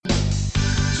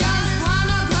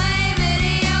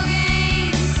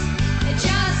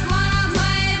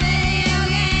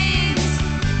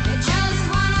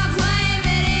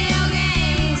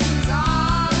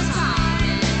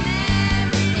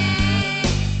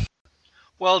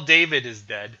Well, David is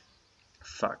dead.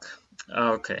 Fuck.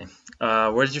 Okay.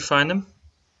 Where did you find him?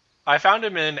 I found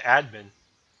him in admin.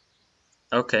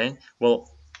 Okay. Well,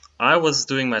 I was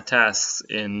doing my tasks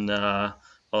in. I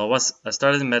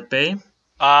started in Med Bay.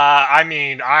 I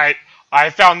mean, I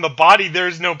found the body.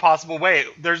 There's no possible way.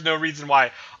 There's no reason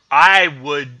why I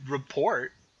would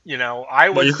report. I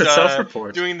Well, you was could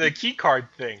self-report. doing the key card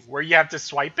thing where you have to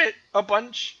swipe it a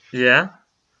bunch. Yeah.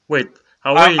 Wait.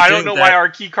 How were I, you I don't doing know why that? our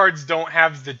key cards don't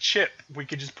have the chip. We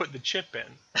could just put the chip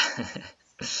in.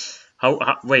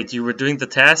 Wait, you were doing the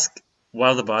task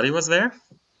while the body was there?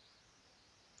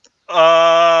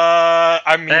 I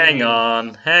Hang mean,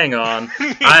 on, hang on.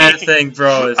 I think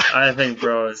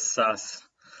bro is sus.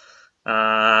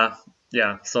 Uh,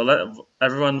 yeah. So let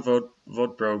everyone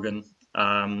vote Brogan.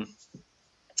 Um,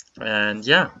 and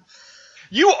yeah,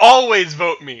 you always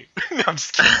vote me. No, I'm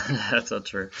just kidding. that's not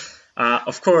true.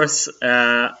 Of course,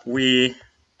 we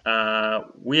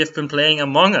have been playing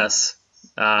Among Us,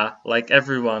 like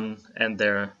everyone and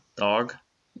their dog.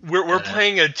 We're Uh,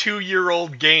 playing a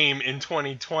 2-year-old game in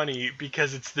 2020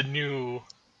 because it's the new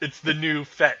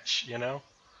fetch.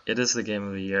 it is the game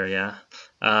of the year, yeah.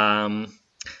 Um,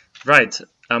 right.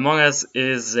 Among Us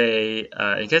is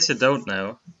in case you don't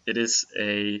know, it is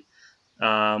a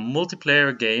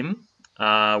multiplayer game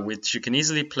which you can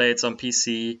easily play. It's on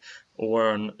PC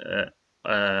or on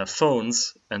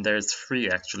phones, and there it's free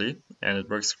actually, and it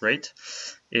works great.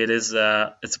 It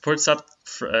supports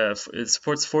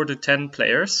 4 to 10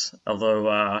 players,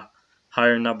 although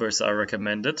higher numbers are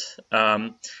recommended.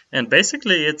 And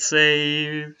basically, it's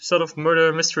a sort of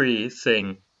murder mystery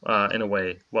thing in a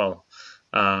way. Well,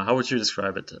 how would you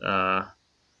describe it?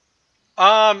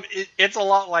 It's a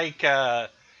lot like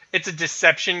it's a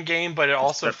deception game, but it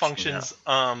also Deception, yeah.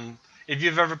 functions. If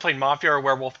you've ever played Mafia or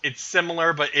Werewolf, it's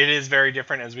similar, but it is very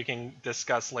different, as we can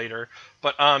discuss later.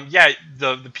 But yeah,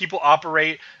 the people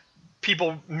operate.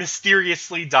 People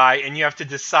mysteriously die, and you have to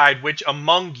decide which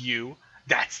among you.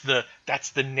 That's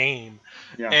the name,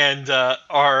 Yeah. and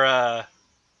are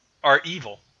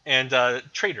evil and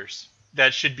traitors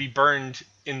that should be burned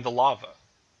in the lava.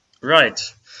 Right.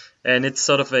 And it's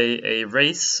sort of a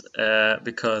race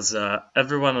because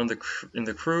everyone in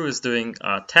the crew is doing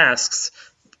tasks,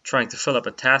 trying to fill up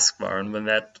a task bar, and when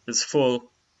that is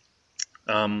full,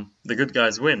 the good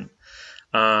guys win.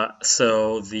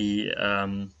 So the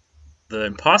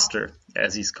imposter,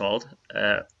 as he's called,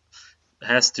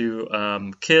 has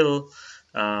to kill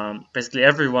basically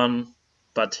everyone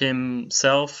but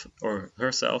himself or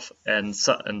herself and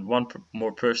one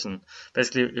more person.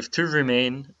 Basically, if two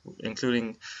remain,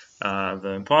 including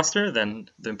the imposter, then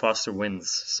the imposter wins.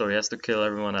 So he has to kill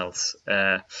everyone else.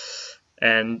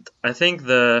 And I think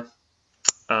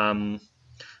um,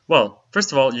 well,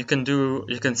 first of all, you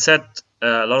can set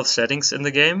a lot of settings in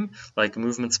the game, like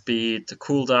movement speed, the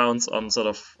cooldowns on sort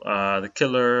of the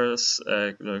killer's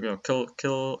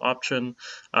kill option.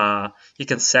 He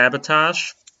can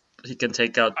sabotage. He can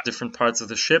take out different parts of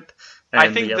the ship, I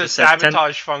and think the the other set ten.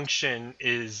 sabotage function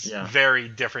is Yeah, very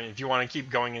different. If you want to keep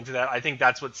going into that, I think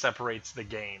that's what separates the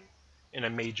game in a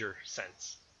major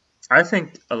sense. I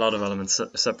think a lot of elements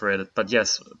separated, but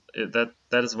yes,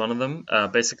 that is one of them.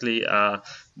 Basically,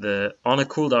 the on a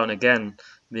cooldown again,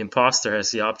 the imposter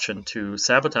has the option to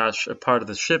sabotage a part of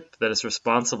the ship that is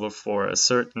responsible for a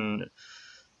certain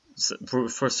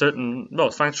for certain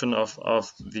function of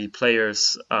the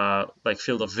player's like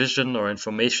field of vision or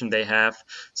information they have.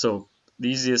 So the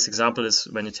easiest example is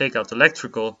when you take out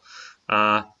electrical,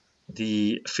 uh,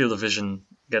 the field of vision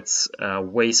gets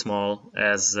way small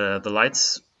as the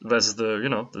lights as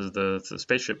the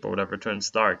spaceship or whatever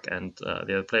turns dark, and the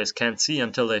other players can't see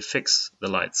until they fix the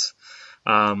lights.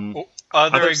 Um,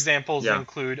 Other others, examples yeah,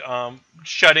 include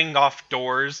shutting off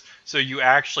doors so you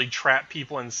actually trap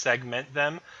people and segment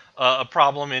them. A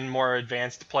problem in more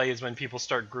advanced play is when people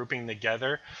start grouping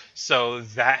together, so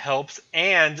that helps.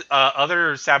 And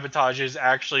other sabotages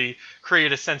actually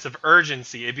create a sense of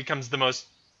urgency. It becomes the most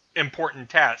important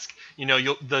task.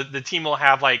 The team will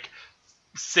have like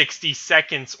 60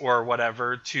 seconds or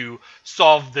whatever to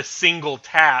solve the single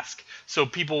task, so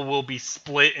people will be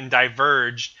split and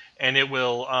diverged, and it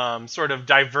will sort of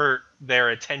divert their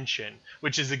attention,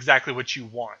 which is exactly what you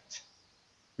want.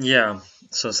 yeah.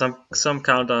 So some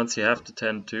countdowns you have to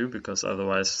tend to because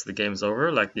otherwise the game's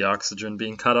over, like the oxygen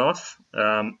being cut off.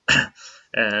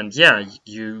 And yeah,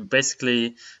 you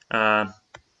basically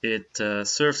it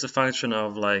serves the function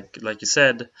of like you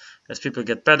said, as people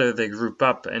get better, they group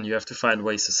up, and you have to find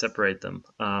ways to separate them.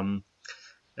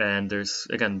 And there's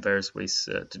again various ways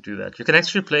to do that. You can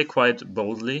actually play quite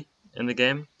boldly. in the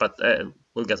game, but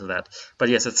we'll get to that. But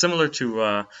yes, it's similar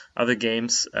to other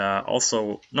games.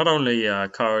 Also, not only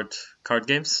card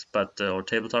games, but or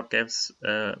tabletop games,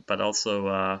 but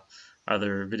also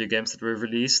other video games that were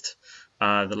released.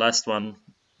 The last one,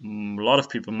 a lot of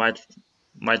people might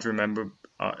remember,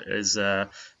 is a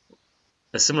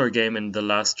similar game in the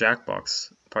last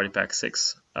Jackbox, Party Pack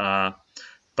 6.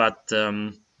 But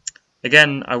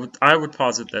again, I would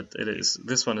posit that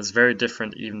this one is very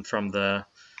different even from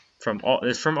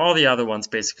all the other ones,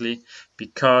 basically,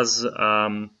 because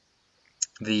from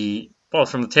the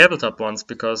tabletop ones,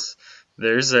 because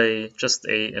there's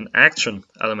an action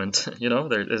element.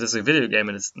 It is a video game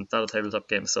and it's not a tabletop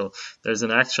game, so there's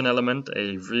an action element,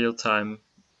 a real time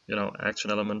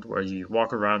action element where you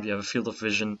walk around, you have a field of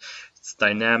vision. It's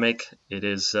dynamic. It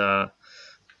is a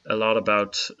lot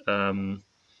about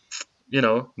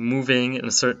moving in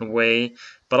a certain way,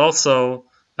 but also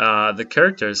the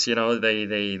characters. They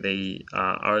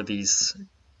are these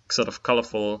sort of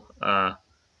colorful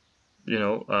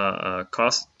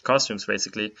costumes,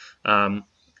 basically,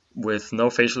 with no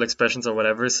facial expressions or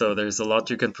whatever. So there's a lot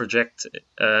you can project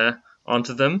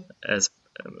onto them as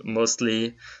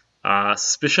mostly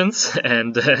suspicions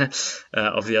and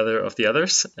of the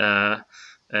others,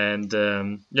 and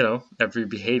every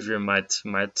behavior might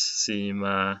seem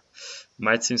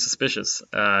suspicious.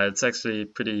 It's actually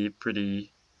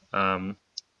pretty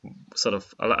sort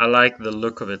of. I like the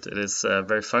look of it. It is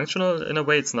very functional in a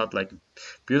way. It's not like a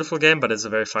beautiful game, but it's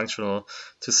very functional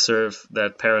to serve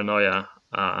that paranoia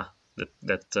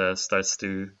that starts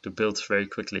to build very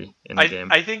quickly in the game.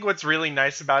 I think what's really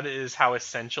nice about it is how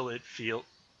essential it feels.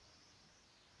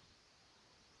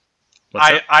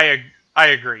 I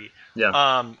agree.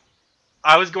 Yeah.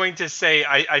 I was going to say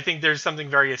I think there's something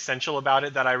very essential about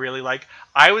it that I really like.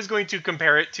 I was going to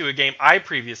compare it to a game I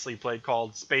previously played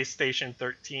called Space Station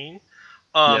 13.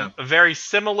 A very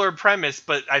similar premise,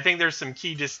 but I think there's some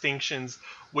key distinctions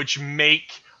which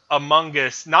make Among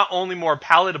Us not only more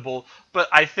palatable, but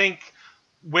I think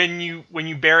when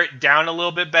you bear it down a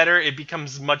little bit better, it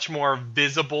becomes much more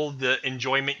visible the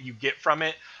enjoyment you get from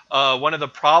it. One of the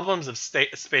problems of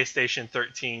Space Station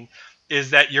 13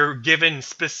 is that you're given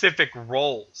specific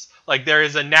roles. Like there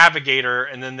is a navigator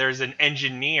and then there's an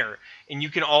engineer, and you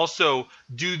can also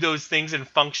do those things and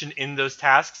function in those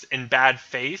tasks in bad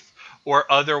faith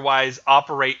or otherwise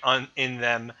operate in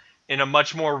them in a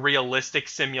much more realistic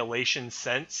simulation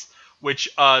sense, which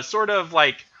sort of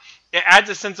like it adds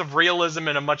a sense of realism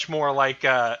in a much more like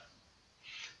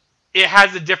it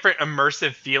has a different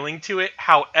immersive feeling to it.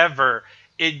 However,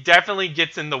 it definitely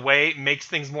gets in the way, makes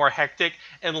things more hectic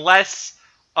and less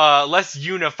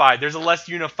unified. There's a less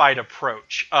unified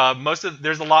approach.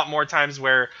 There's a lot more times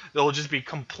where there'll just be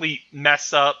complete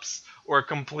mess ups or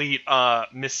complete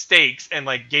mistakes, and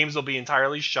like games will be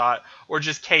entirely shot or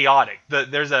just chaotic.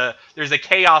 There's a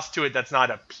chaos to it that's not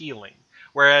appealing.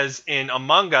 Whereas in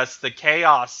Among Us, the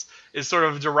chaos is sort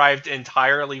of derived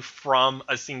entirely from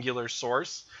a singular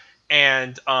source.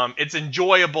 And it's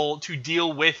enjoyable to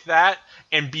deal with that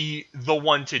and be the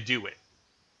one to do it.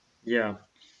 Yeah.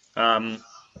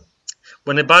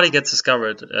 When a body gets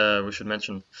discovered, we should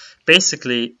mention,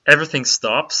 basically everything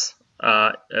stops.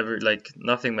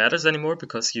 Nothing matters anymore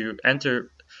because you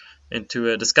enter into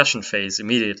a discussion phase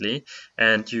immediately,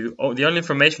 and the only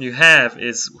information you have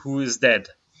is who is dead.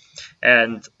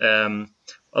 And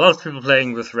a lot of people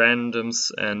playing with randoms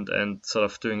and sort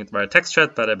of doing it via text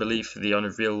chat, but I believe the only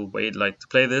real way to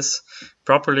play this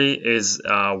properly is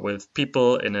with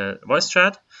people in a voice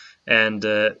chat, and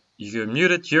you're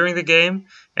muted during the game,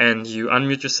 and you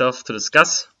unmute yourself to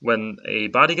discuss when a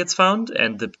body gets found,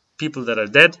 and the people that are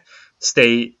dead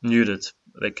stay muted.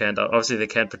 They can't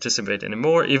participate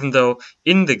anymore, even though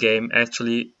in the game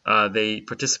actually they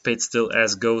participate still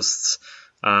as ghosts.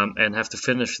 And have to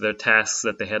finish their tasks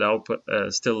that they had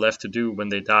still left to do when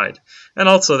they died. And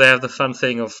also they have the fun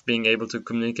thing of being able to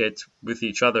communicate with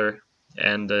each other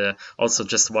and also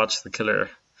just watch the killer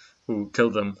who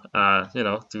killed them,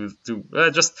 to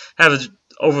just have an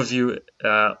overview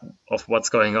of what's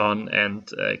going on, and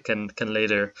can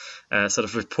later sort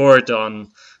of report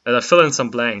on, fill in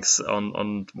some blanks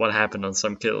on what happened on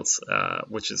some kills,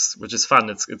 which is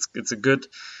fun.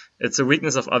 It's a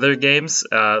weakness of other games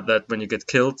that when you get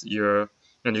killed,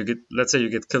 let's say you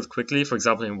get killed quickly. For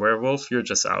example, in Werewolf, you're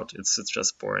just out. It's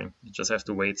just boring. You just have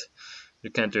to wait.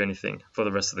 You can't do anything for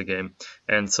the rest of the game.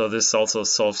 And so this also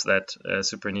solves that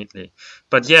super neatly.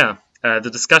 But yeah,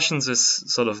 the discussions is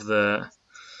sort of the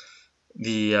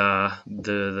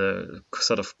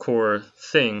sort of core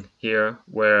thing here,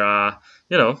 where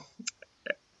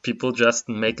people just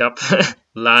make up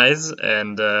lies,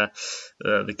 and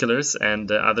the killers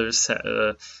and others,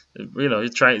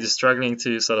 you're struggling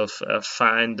to sort of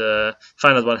find out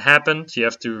what happened. You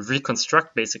have to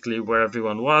reconstruct basically where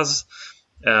everyone was,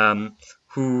 whom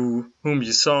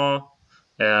you saw,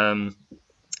 um,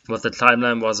 what the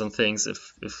timeline was on things,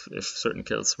 if certain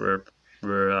kills were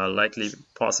likely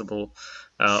possible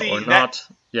or See that? not.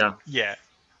 Yeah. Yeah.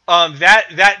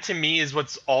 That to me is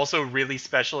what's also really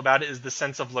special about it is the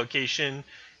sense of location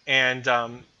and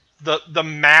the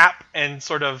map and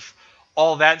sort of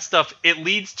all that stuff. It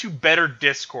leads to better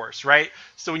discourse, right?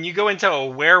 So when you go into a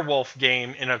werewolf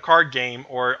game in a card game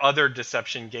or other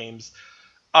deception games,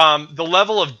 the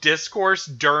level of discourse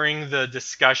during the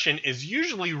discussion is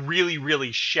usually really,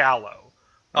 really shallow,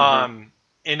 Uh-huh.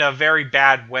 in a very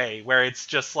bad way, where it's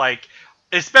just like,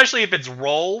 especially if it's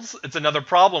roles, it's another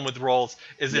problem with roles,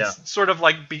 is Yeah. it's sort of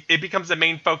like, it becomes the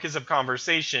main focus of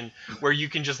conversation, where you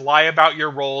can just lie about your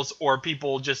roles, or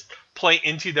people just play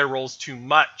into their roles too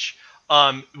much.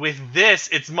 With this,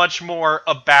 it's much more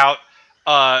about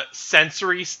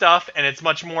sensory stuff, and it's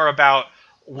much more about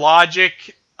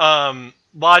logic,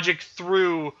 logic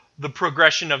through the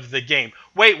progression of the game.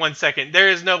 Wait 1 second, there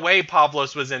is no way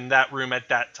Pavlos was in that room at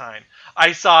that time.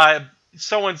 I saw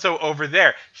so and so over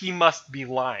there. He must be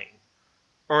lying,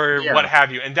 or what Yeah.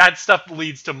 have you. And that stuff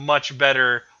leads to much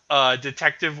better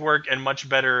detective work and much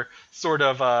better sort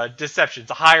of deception.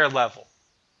 It's a higher level.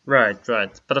 Right,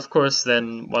 right. But of course,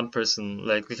 then one person,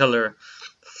 like the killer,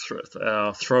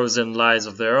 throws in lies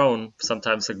of their own,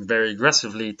 sometimes like very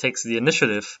aggressively, takes the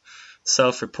initiative,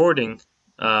 self-reporting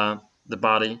the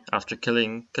body after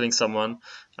killing someone,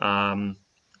 um,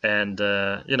 and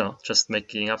just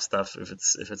making up stuff if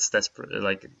it's desperate,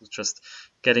 like just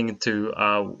getting into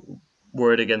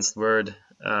word against word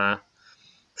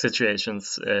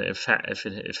situations, if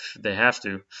they have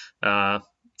to.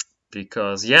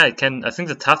 Because yeah, it can. I think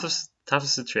the toughest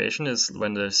situation is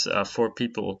when there's 4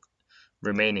 people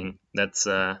remaining. That's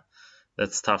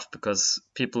tough because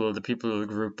the people who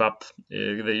group up,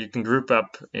 you can group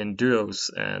up in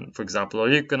duos, and for example, or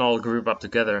you can all group up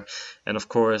together, and of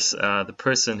course, the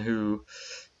person who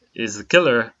is the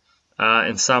killer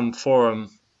in some form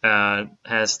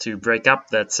has to break up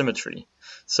that symmetry.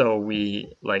 So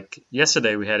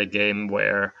yesterday we had a game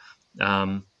where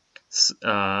um,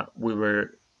 we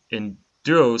were in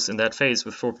duos in that phase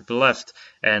with 4 people left,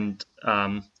 and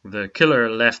the killer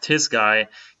left his guy,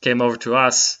 came over to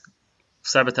us,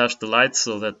 sabotaged the lights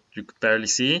so that you could barely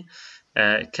see,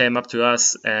 came up to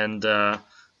us and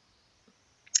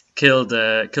killed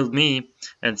me,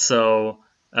 and so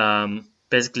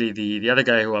basically the other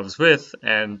guy who I was with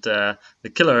and the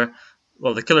killer,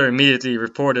 the killer immediately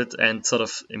reported and sort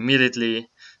of immediately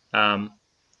um,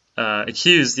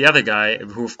 accused the other guy,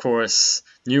 who of course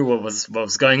knew what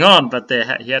was going on, but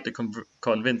he had to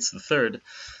convince the third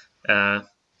uh,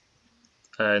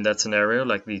 in that scenario.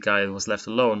 Like the guy was left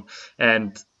alone,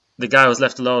 and the guy who was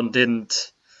left alone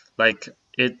didn't like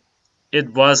it.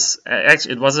 It was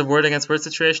a word against word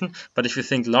situation, but if you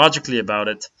think logically about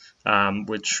it,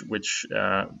 which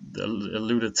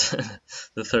alluded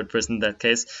the third person in that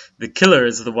case, the killer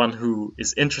is the one who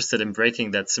is interested in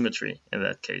breaking that symmetry in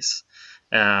that case.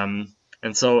 And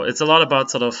so it's a lot about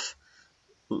sort of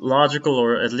logical,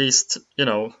 or at least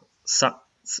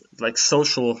like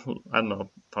social. I don't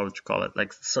know how would you call it,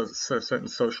 like certain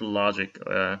social logic.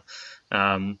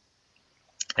 Um,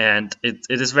 and it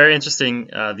is very interesting,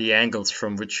 the angles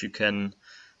from which you can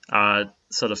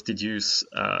sort of deduce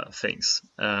things.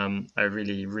 I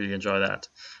really really enjoy that,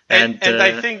 and And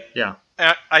I think yeah,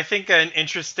 an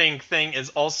interesting thing is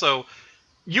also,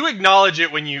 you acknowledge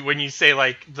it when you say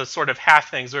like the sort of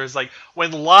half things, where it's like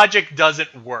when logic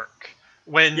doesn't work,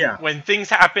 yeah, when things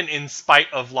happen in spite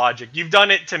of logic. You've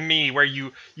done it to me where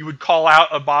you would call out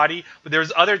a body, but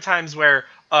there's other times where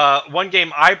one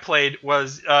game I played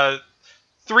was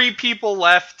 3 people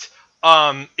left.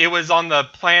 It was on the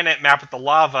planet map with the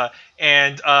lava,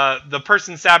 and the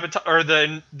person or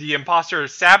the imposter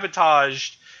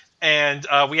sabotaged, and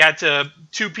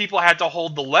 2 people had to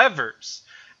hold the levers.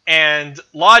 And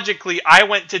logically, I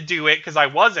went to do it because I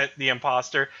wasn't the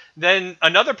imposter. Then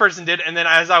another person did, and then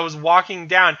as I was walking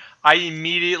down, I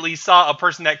immediately saw a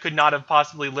person that could not have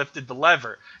possibly lifted the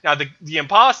lever. Now, the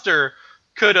imposter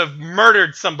could have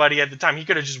murdered somebody at the time. He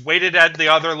could have just waited at the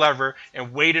other lever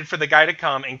and waited for the guy to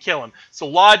come and kill him. So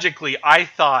logically, I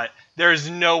thought there's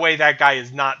no way that guy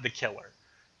is not the killer.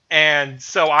 And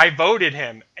so I voted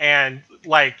him, and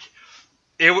like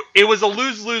it was a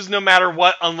lose-lose no matter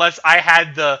what, unless I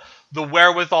had the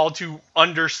wherewithal to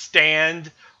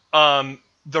understand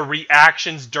the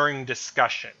reactions during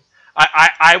discussion.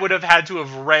 I would have had to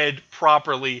have read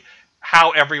properly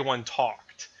how everyone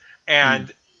talked, Hmm.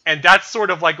 and that's sort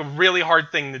of like a really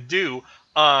hard thing to do.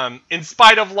 In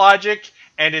spite of logic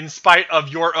and in spite of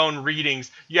your own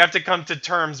readings, you have to come to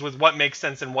terms with what makes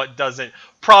sense and what doesn't.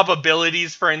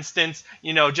 Probabilities, for instance,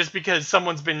 just because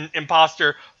someone's been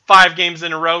imposter 5 games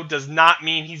in a row does not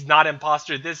mean he's not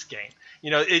imposter this game.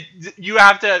 You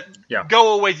have to Yeah.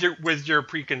 go away with your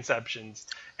preconceptions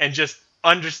and just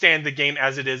understand the game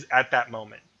as it is at that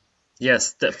moment.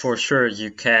 Yes, that for sure. You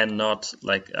cannot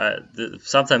like.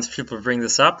 Sometimes people bring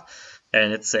this up,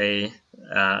 and it's a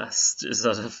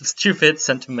sort of stupid,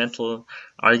 sentimental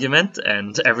argument.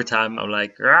 And every time I'm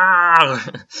like, "Rah!"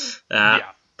 uh,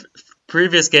 Yeah.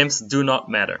 previous games do not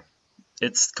matter.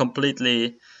 It's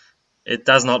completely it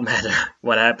does not matter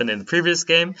what happened in the previous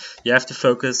game. You have to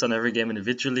focus on every game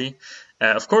individually.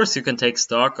 Of course, you can take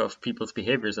stock of people's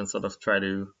behaviors and sort of try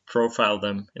to profile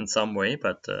them in some way,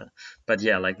 but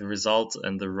yeah, like the results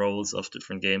and the roles of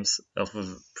different games of the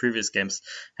previous games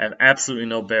have absolutely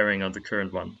no bearing on the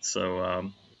current one.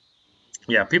 So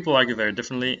yeah, people argue very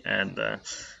differently, and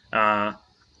uh,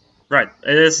 right,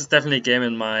 it is definitely a game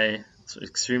in my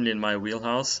extremely in my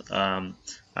wheelhouse.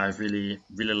 I really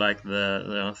like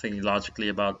the thinking logically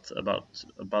about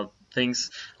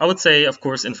things. I would say, of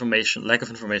course, lack of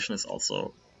information is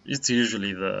also it's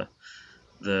usually the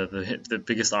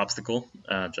biggest obstacle.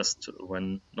 Just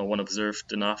when no one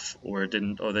observed enough or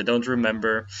didn't or they don't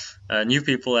remember. New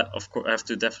people, of course, have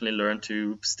to definitely learn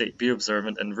to be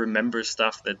observant and remember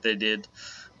stuff that they did.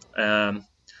 Um,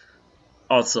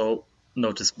 Also,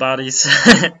 notice bodies.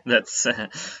 That's a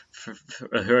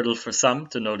hurdle for some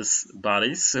to notice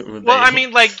bodies Well, I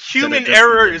mean, like that are human just in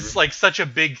error the is room. like such a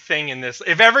big thing in this.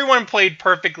 If everyone played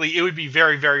perfectly, it would be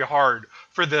very, very hard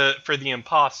for the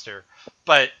imposter.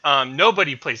 But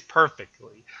nobody plays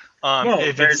perfectly. Well, If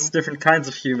it's there's different kinds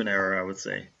of human error, I would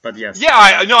say. But yes, Yeah,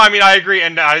 I no, I mean I agree,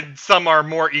 and some are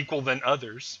more equal than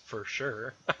others for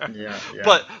sure. yeah, yeah.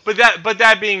 But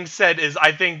that being said, is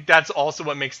I think that's also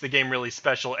what makes the game really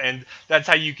special, and that's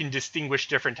how you can distinguish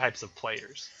different types of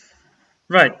players.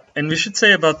 Right, and we should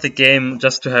say about the game,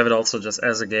 just to have it also just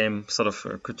as a game, sort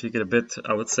of critique it a bit.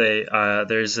 I would say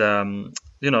there's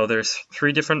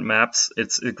 3 different maps.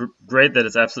 It's great that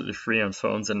it's absolutely free on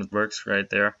phones and it works right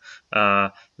there.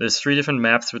 There's 3 different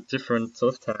maps with different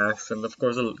sort of tasks and of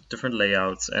course different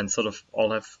layouts and sort of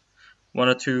all have 1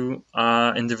 or 2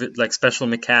 like special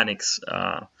mechanics.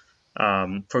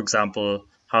 For example,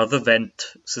 how the vent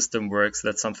system works.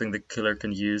 That's something the killer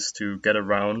can use to get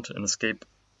around and escape.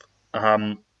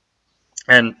 Um,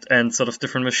 and sort of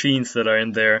different machines that are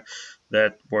in there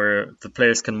that where the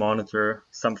players can monitor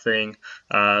something.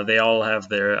 They all have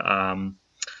their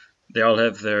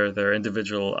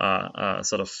individual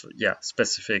sort of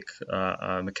specific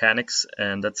mechanics,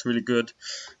 and that's really good.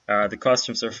 The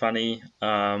costumes are funny.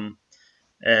 One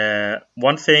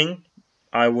thing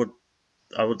I would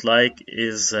I would like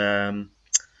is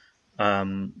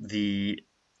the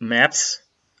maps,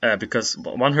 because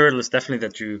one hurdle is definitely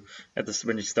that you at this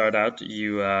when you start out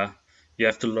you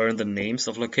have to learn the names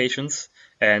of locations,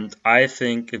 and I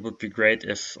think it would be great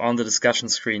if on the discussion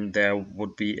screen there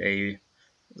would be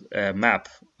a map,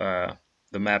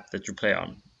 the map that you play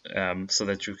on, so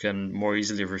that you can more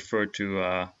easily refer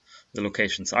to the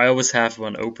locations. I always have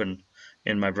one open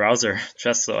in my browser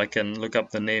just so I can look up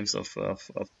the names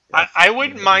I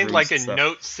wouldn't mind rooms like and a stuff.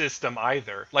 note system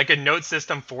either, like a note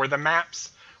system for the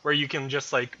maps where you can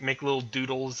just like make little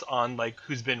doodles on like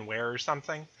who's been where or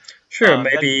something. Sure, That'd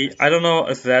be maybe I nice. don't know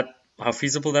if that how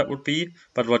feasible that would be,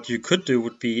 but what you could do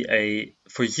would be just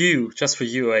for you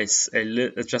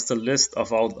just a list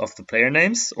of all of the player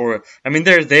names, or I mean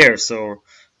they're there, so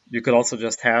you could also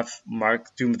just have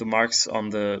do the marks on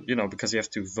the because you have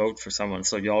to vote for someone,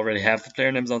 so you already have the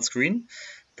player names on screen.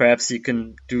 Perhaps you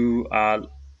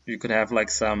could have like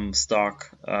some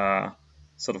stock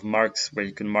sort of marks where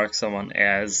you can mark someone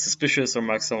as suspicious or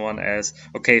mark someone as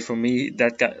okay for me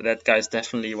that guy is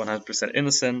definitely 100%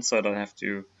 innocent, so I don't have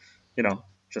to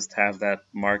just have that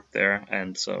marked there,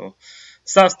 and so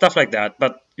stuff like that.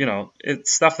 But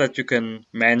it's stuff that you can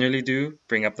manually do.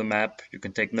 Bring up the map, you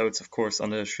can take notes of course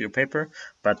on the sheet of paper,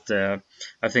 but I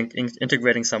think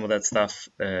integrating some of that stuff,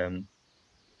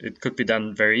 it could be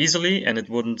done very easily, and it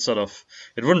wouldn't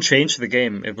change the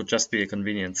game. It would just be a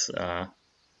convenience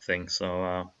thing.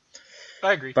 So,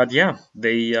 I agree. but yeah,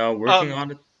 they are working Um,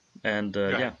 on it, and Go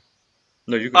ahead. yeah.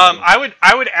 No, you go. You go.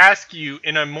 I would ask you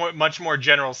in a much more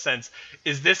general sense: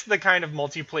 is this the kind of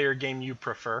multiplayer game you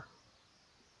prefer?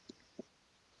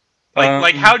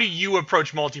 Like how do you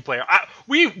approach multiplayer?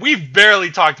 We've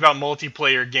barely talked about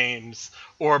multiplayer games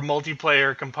or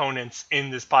multiplayer components in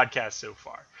this podcast so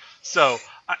far. So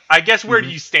I guess where do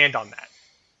mhm. you stand on that?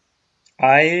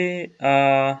 I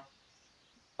uh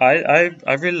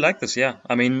I really like this. Yeah,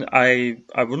 I mean, I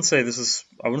wouldn't say this is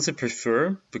I wouldn't say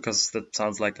prefer because that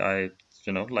sounds like I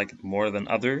like it more than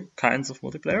other kinds of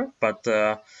multiplayer. But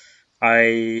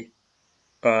I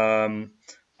um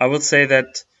I would say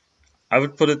that I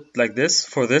would put it like this: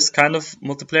 for this kind of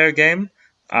multiplayer game,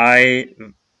 I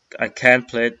I can't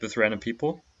play it with random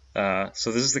people.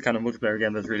 So this is the kind of multiplayer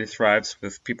game that really thrives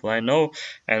with people I know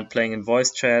and playing in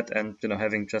voice chat and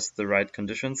having just the right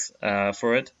conditions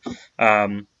for it.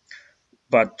 Um,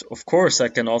 but of course, I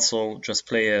can also just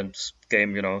play a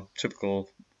game, typical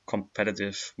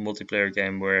competitive multiplayer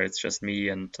game where it's just me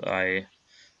and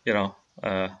you know,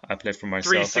 I play for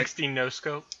myself. 360 no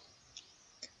scope.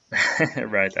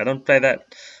 Right. I don't play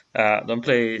that. Don't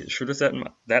play shooters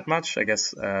that much. I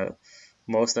guess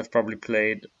most I've probably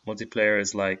played multiplayer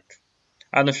is like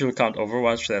I don't know if you'll count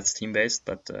Overwatch. That's team based,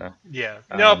 but Yeah.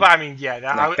 No, um, but I mean, yeah,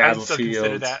 like I would still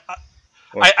consider Battlefield that.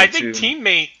 or I think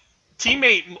Splatoon.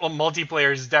 teammate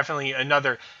multiplayer is definitely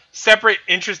another separate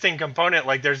interesting component.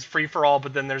 Like there's free for all,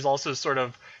 but then there's also sort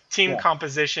of team Yeah.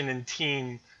 composition and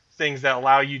team things that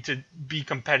allow you to be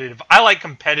competitive. I like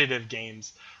competitive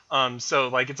games. So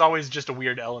like it's always just a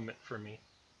weird element for me.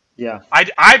 Yeah.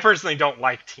 I personally don't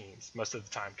like teams most of the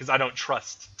time because I don't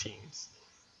trust teams.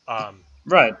 Um,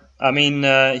 Right. I mean,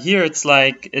 here it's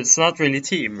like it's not really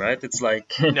team, right? It's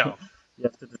like no, you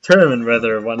have to determine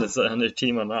whether one is on a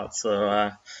team or not.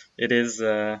 So it is,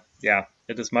 yeah,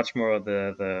 it is much more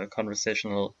the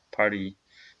conversational party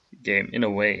game in a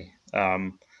way.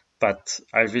 But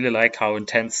I really like how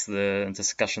intense the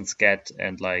discussions get,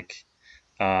 and like,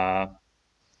 uh,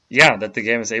 yeah, that the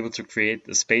game is able to create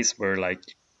a space where like,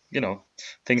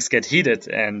 things get heated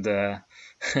and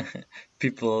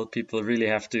people really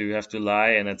have to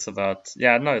lie, and it's about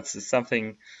yeah, no, it's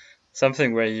something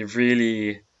where you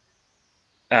really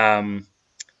um,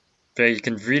 where you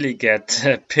can really get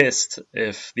pissed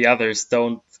if the others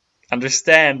don't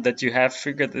understand that you have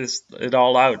figured it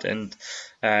all out and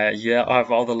you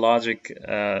have all the logic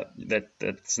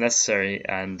that's necessary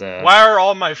and why are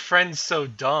all my friends so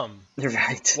dumb?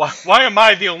 right. Why am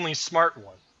I the only smart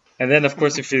one? And then of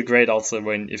course you feel great also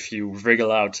when if you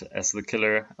wriggle out as the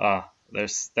killer.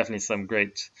 There's definitely some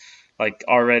great like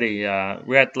already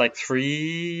we had like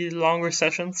 3 longer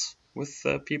sessions with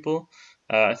people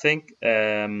I think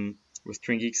with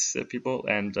Twin Geeks people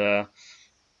and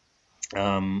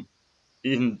um,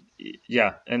 in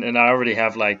yeah, and I already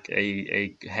have like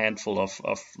a handful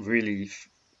of really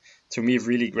to me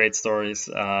really great stories.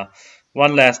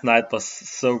 One last night was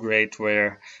so great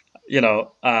where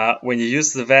when you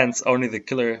use the vents, only the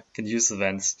killer can use the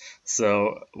vents.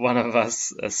 So one of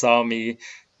us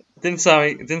didn't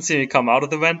see me come out of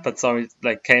the vent, but saw me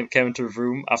like came into the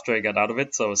room after I got out of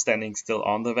it, so I was standing still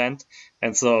on the vent,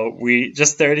 and so we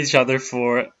just stared at each other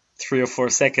for 3 or 4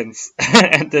 seconds,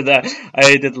 and then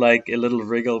I did like a little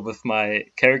wriggle with my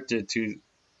character to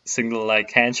signal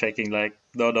like handshaking, like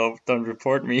no, don't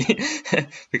report me,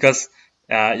 because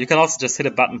you can also just hit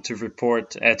a button to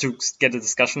report to get a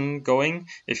discussion going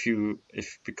if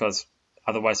because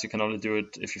otherwise you can only do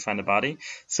it if you find a body.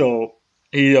 So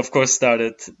he of course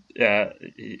started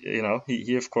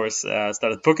he of course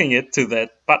started booking it to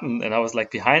that button, and I was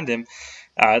like behind him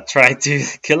trying to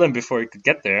kill him before he could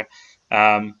get there.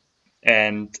 Um,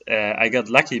 and I got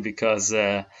lucky because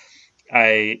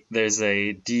I there's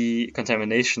a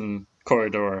decontamination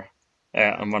corridor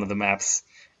on one of the maps,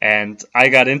 and I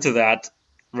got into that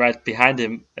right behind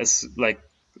him as like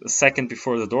a second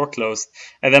before the door closed,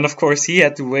 and then of course he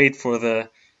had to wait for the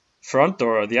front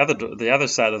door or the other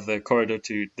side of the corridor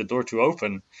to the door to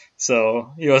open.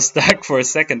 So he was stuck for a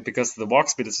second because the walk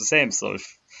speed is the same. So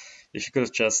if you could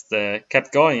have just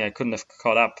kept going, I couldn't have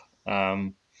caught up.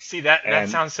 See that And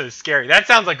sounds so scary. That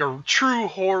sounds like a true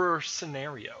horror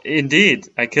scenario. indeed,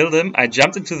 I killed him. I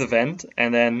jumped into the vent,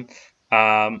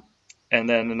 um, and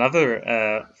then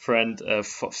another friend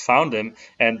found him,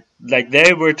 and like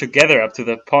they were together up to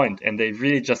that point, and they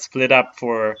really just split up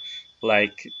for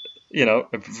like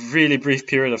a really brief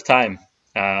period of time.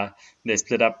 Uh, they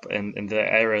split up in the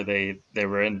area they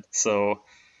were in, so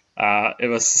it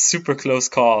was a super close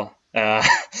call.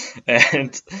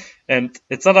 And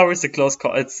it's not always a close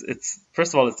call. It's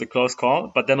first of all it's a close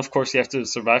call, but then of course you have to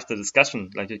survive the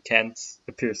discussion. Like you can't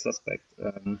appear suspect,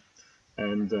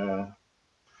 and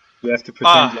you have to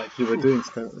pretend like you were Whew.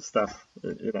 doing stuff,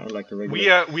 like a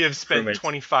regular We have spent crewmate.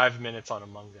 25 minutes on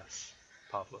Among Us.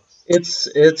 Pavlos?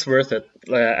 It's worth it.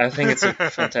 I think it's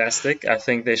fantastic. I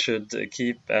think they should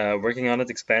keep working on it,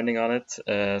 expanding on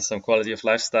it. Some quality of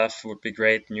life stuff would be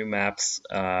great. New maps.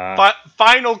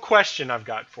 Final question I've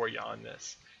got for you on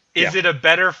this. Yeah. Is it a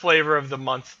better flavor of the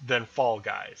month than Fall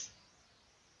Guys?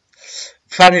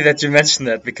 Funny that you mentioned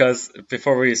that because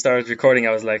before we started recording,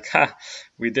 I was like, "Ha,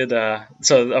 we did."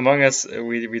 So Among Us,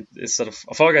 we sort of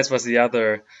Fall Guys was the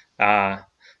other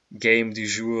game du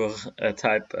jour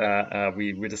type.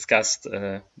 We discussed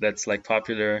that's like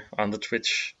popular on the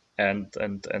Twitch and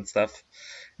stuff,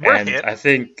 We're and hip. I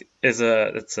think it's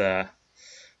a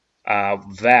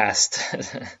vast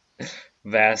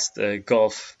vast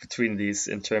gulf between these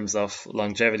in terms of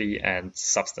longevity and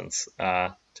substance.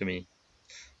 To me.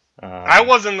 I Um,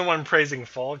 wasn't the one praising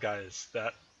Fall Guys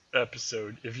that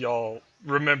episode, if y'all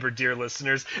remember, dear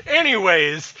listeners.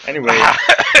 Anyways, anyway,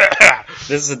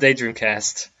 this is a Daydream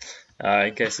cast.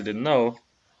 In case you didn't know,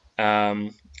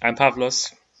 I'm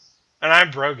Pavlos, and I'm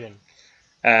Brogan.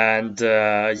 and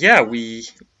yeah, we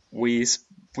we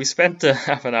spent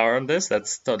half an hour on this.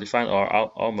 That's totally fine, or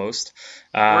almost.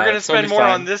 We're gonna It's totally spend more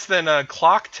on fine. this than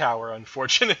Clock Tower,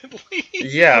 unfortunately.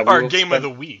 Yeah, we Our will game of spend the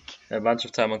week. a bunch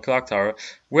of time on Clock Tower.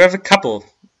 We have a couple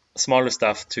smaller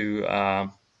stuff to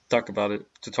talk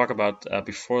about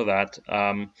before that.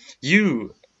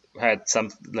 You had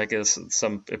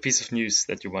a piece of news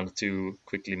that you wanted to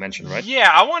quickly mention, right? Yeah,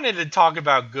 I wanted to talk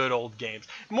about good old games.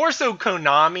 More so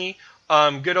Konami.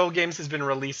 Good old games has been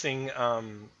releasing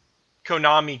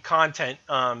Konami content,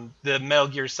 the Metal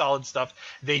Gear Solid stuff.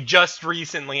 They just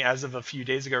recently, as of a few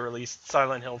days ago, released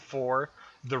Silent Hill 4,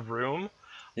 The Room.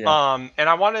 Yeah. And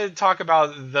I wanted to talk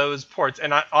about those ports.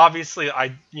 And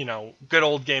Good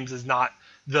Old Games is not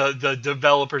the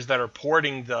developers that are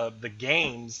porting the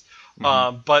games,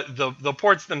 Hmm. but the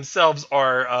ports themselves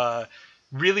are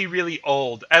really really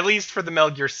old. At least for the Metal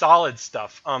Gear Solid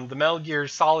stuff. The Metal Gear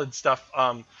Solid stuff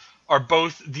are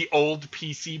both the old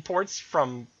PC ports from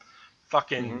Hmm.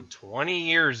 fucking 20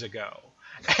 years ago.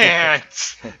 And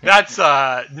that's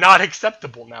not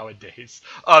acceptable nowadays.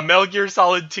 Metal Gear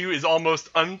Solid 2 is almost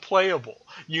unplayable.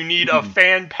 You need a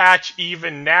fan patch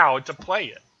even now to play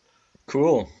it.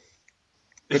 Cool.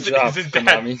 Good job, Isn't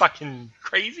that Konami. fucking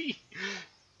crazy?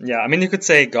 Yeah, I mean, you could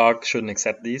say GOG shouldn't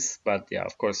accept these, but yeah,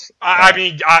 of course. I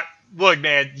mean, look,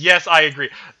 man, yes, I agree.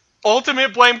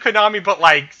 Ultimate blame Konami, but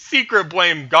like secret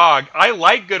blame GOG. I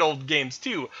like good old games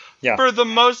too. Yeah, For the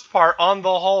most part, on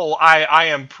the whole, I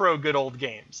am pro good old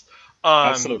games. Um,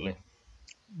 absolutely.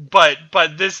 but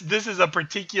this is a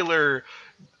particular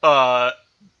uh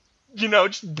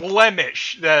just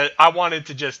blemish that I wanted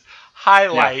to just Yeah,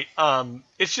 highlight.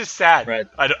 It's just sad. right.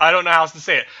 I don't know how else to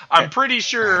say it. I'm pretty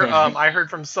sure I heard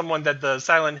from someone that the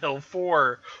Silent Hill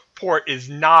 4 port is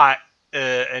not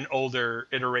an older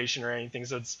iteration or anything,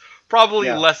 so it's probably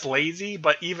Yeah. less lazy.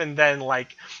 But even then,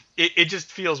 like it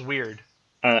just feels weird.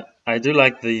 I do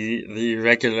like the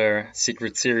regular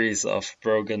secret series of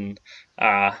Brogan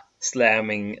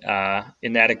slamming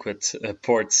inadequate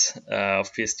ports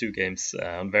of PS2 games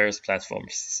on various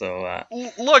platforms. So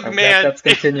Look, I'm glad man. that's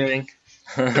continuing.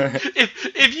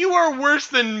 If you are worse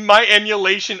than my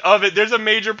emulation of it, there's a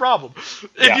major problem.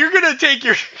 If Yeah. you're gonna take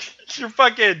your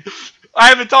fucking, I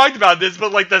haven't talked about this,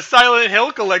 but like the Silent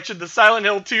Hill collection, the Silent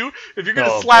Hill 2, if you're gonna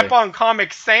Oh slap boy. on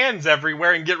Comic Sans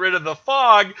everywhere and get rid of the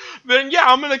fog, then yeah,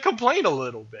 I'm gonna complain a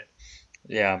little bit.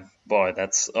 Yeah, boy,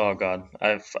 that's oh god.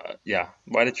 I've yeah.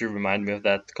 Why did you remind me of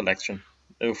that collection?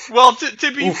 Oof. Well,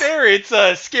 to be Oof. fair, it's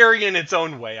scary in its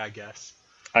own way, I guess.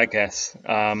 I guess.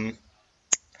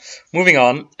 Moving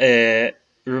on.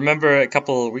 Remember a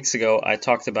couple of weeks ago I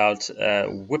talked about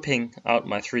whipping out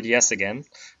my 3DS again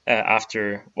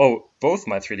after both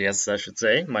my 3DSs I should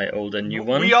say, my old and new We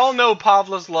one. all know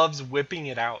Pavlos loves whipping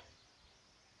it out.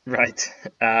 Right.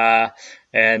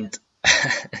 And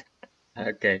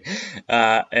okay.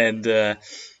 And I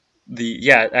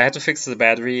had to fix the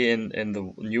battery in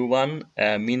the new one.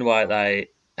 Meanwhile, I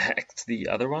hacked the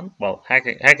other one. Well,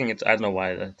 hacking it, I don't know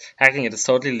why. Hacking it is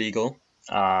totally legal.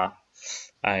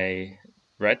 I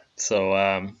read,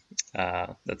 so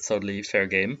that's totally fair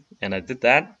game, and I did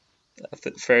that.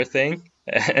 Fair thing,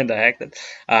 and I hacked it.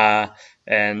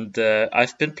 And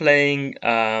I've been playing.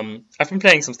 I've been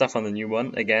playing some stuff on the new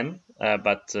one again,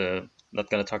 but not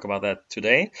gonna talk about that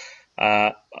today.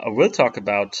 I will talk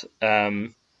about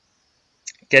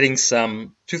getting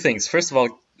some two things. First of all,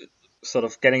 sort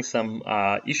of getting some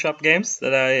eShop games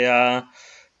that I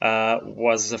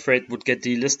was afraid would get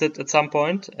delisted at some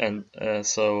point, and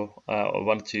so I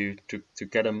wanted to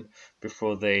get them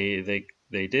before they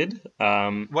did.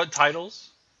 What titles?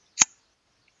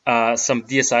 Some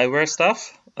DSiWare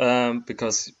stuff,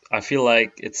 because I feel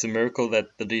like it's a miracle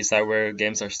that the DSiWare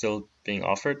games are still being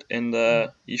offered in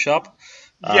the eShop.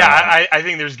 Yeah, Uh, I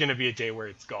think there's going to be a day where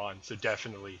it's gone. So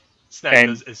definitely snag and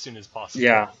those as soon as possible.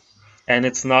 yeah, and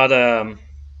it's not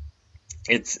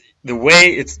it's the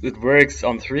way it works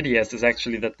on 3DS is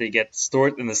actually that they get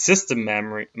stored in the system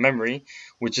memory,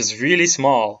 which is really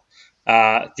small.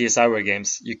 DSiWare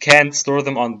games, you can't store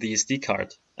them on the SD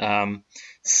card,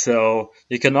 so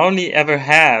you can only ever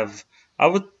have, I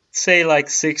would say, like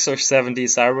 6 or 7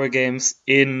 DSiWare games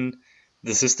in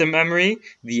the system memory.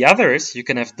 The others you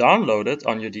can have downloaded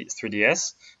on your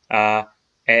 3DS.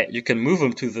 You can move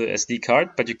them to the SD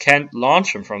card, but you can't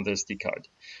launch them from the SD card.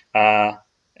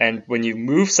 And when you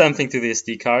move something to the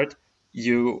SD card,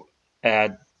 you uh,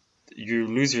 you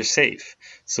lose your save.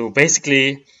 So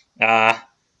basically,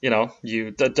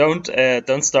 you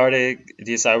don't start a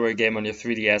DSiWare game on your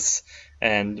 3DS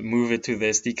and move it to the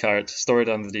SD card, store it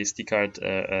on the SD card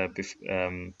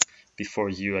before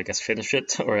you, I guess, finish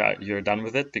it or you're done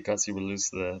with it, because you will lose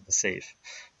the save.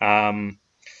 Um,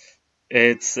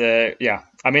 it's yeah.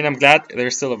 I mean, I'm glad they're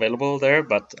still available there,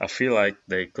 but I feel like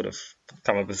they could have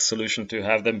come up with a solution to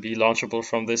have them be launchable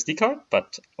from the SD card.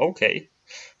 But okay,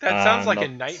 That sounds like a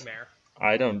not. nightmare.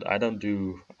 I don't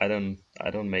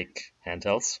make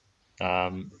handhelds.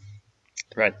 Um,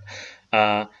 right.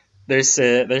 Uh, there's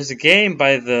a game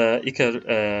by the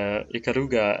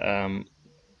Ikaruga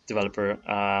developer,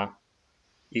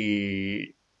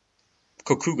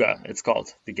 Kokuga. It's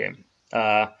called the game,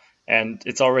 and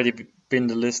it's already been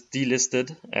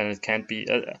delisted, and it can't be.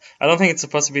 I don't think it's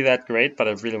supposed to be that great, but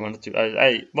I really wanted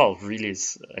to. Well, really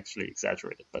is actually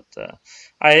exaggerated, but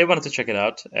I wanted to check it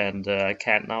out, and I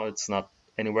can't now. It's not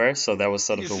anywhere, so that was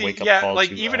sort You of a see, wake up yeah, call like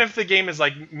to. even if the game is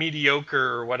like mediocre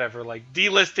or whatever, like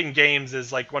delisting games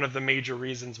is like one of the major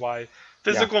reasons why Yeah,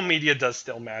 physical media does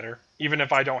still matter, even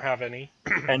if I don't have any.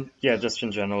 and yeah, just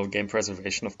in general, game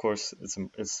preservation, of course,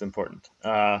 it's important,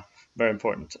 very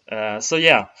important. So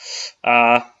yeah,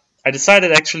 uh, I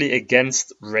decided actually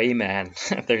against Rayman.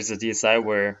 There's a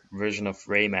DSiWare version of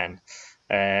Rayman,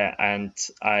 and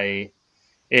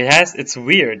it's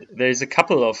weird. There's a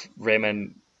couple of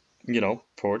Rayman,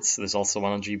 ports. There's also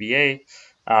one on GBA,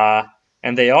 uh,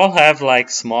 and they all have like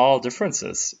small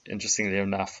differences. Interestingly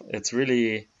enough, it's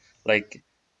really like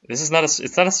this is not a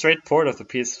it's not a straight port of the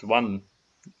PS1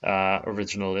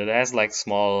 original. It has like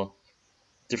small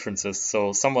differences.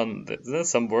 So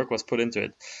some work was put into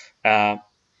it. Uh,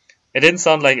 it didn't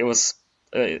sound like it was.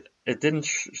 It didn't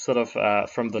sort of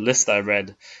from the list I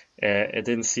read. It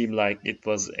didn't seem like it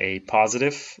was a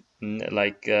positive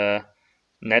like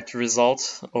net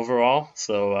result overall.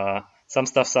 So some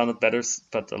stuff sounded better,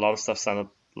 but a lot of stuff sounded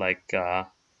like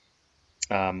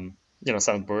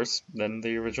sounded worse than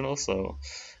the original. So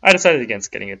I decided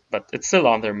against getting it, but it's still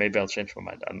on there. Maybe I'll change my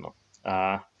mind. I don't know.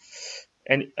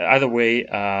 And either way,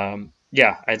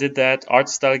 yeah, I did that. Art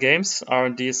style games are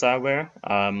on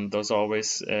DSiWare. Those are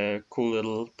always cool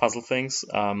little puzzle things.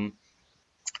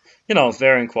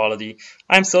 Varying quality.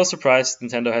 I'm so surprised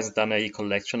Nintendo hasn't done a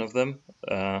collection of them,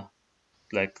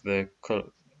 like the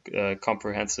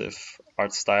comprehensive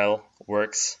art style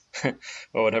works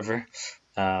or whatever.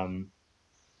 Um,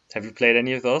 have you played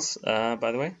any of those,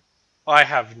 by the way? I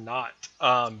have not.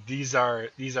 These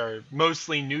are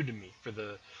mostly new to me.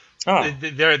 Oh,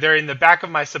 They're in the back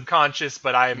of my subconscious,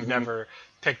 but I have hmm never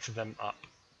picked them up.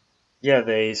 yeah,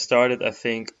 they started, I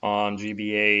think, on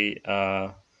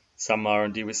GBA. Some are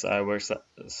on DSiWare,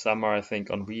 some are, I think,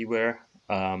 on WiiWare.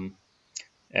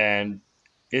 And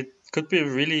it could be a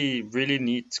really, really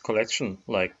neat collection.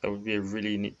 Like that would be a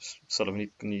really neat, sort of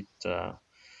neat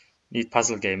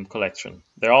puzzle game collection.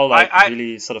 They're all like I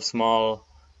really sort of small,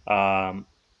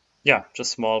 yeah,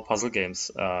 just small puzzle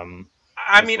games,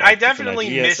 I with mean, I like different definitely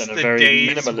ideas miss and a the very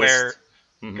days minimalist, where.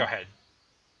 hmm Go ahead.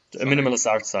 a Sorry. minimalist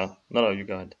art style. No, you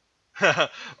go ahead.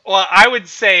 Well, I would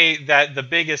say that the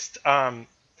biggest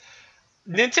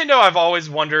Nintendo, I've always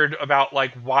wondered about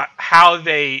like how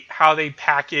they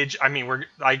package. I mean, we're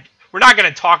not going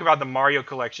to talk about the Mario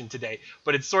collection today,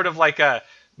 but it's sort of like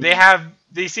Mhm.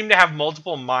 they seem to have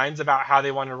multiple minds about how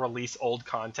they want to release old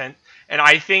content, and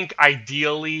I think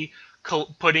ideally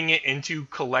putting it into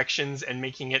collections and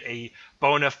making it a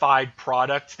bona fide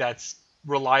product that's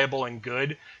reliable and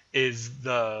good is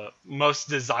the most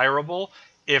desirable,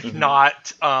 if Mhm.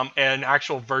 not an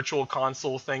actual virtual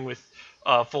console thing with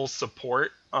full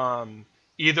support.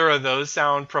 Either of those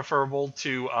sound preferable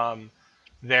to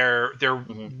their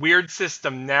Mhm. weird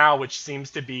system now, which seems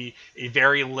to be a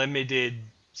very limited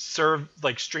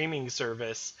streaming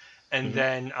service, and Mhm.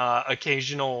 then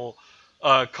occasional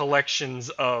collections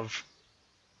of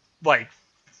like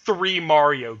 3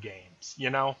 Mario games. games. You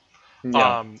know,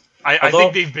 Yeah. I think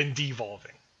Although they've been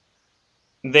devolving.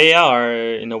 they are,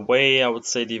 in a way, I would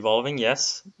say, devolving,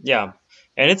 yes. Yeah.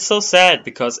 And it's so sad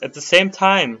because at the same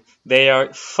time, they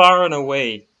are far and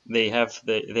away, they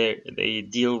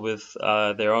deal with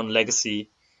their own legacy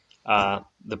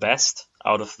the best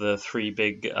out of the three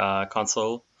big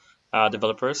console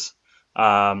developers.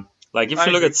 Like if I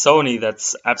you look at agree. Sony,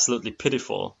 that's absolutely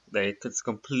pitiful. It's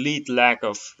complete lack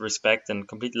of respect and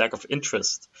complete lack of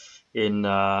interest in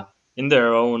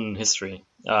their own history,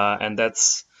 and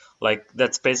that's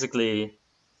basically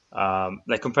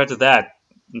like compared to that,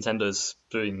 Nintendo is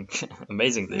doing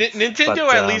amazingly. Nintendo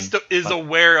But at least is but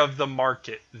aware of the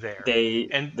market there, they've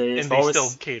and they still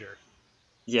always cater.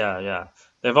 yeah, yeah.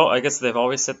 I guess they've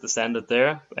always set the standard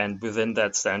there, and within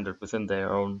that standard, within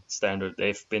their own standard,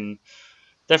 they've been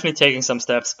definitely taking some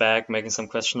steps back, making some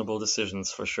questionable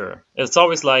decisions for sure. It's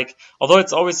always like, although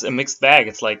it's always a mixed bag,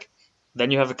 it's like then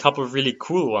you have a couple of really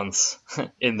cool ones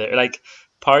in there, like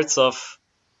parts of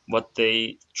what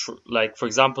like, for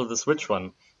example, the Switch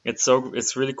one. It's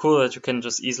really cool that you can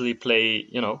just easily play,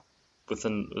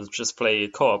 just play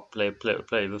co-op,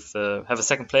 play with have a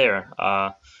second player,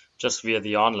 just via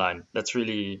the online. That's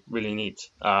really really neat.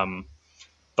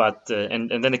 But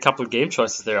and then a couple of game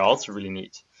choices there are also really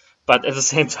neat. But at the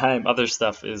same time, other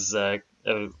stuff is a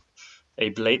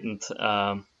blatant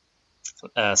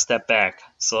step back.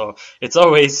 So it's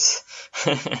always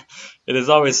it is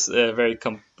always very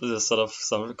sort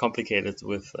of complicated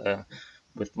with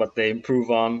what they improve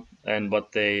on and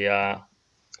what they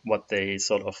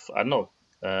sort of I don't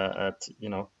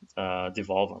know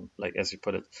devolve on, like as you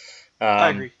put it. I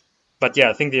Um, agree. but yeah,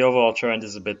 I think the overall trend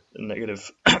is a bit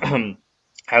negative.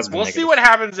 Has been We'll see negative. what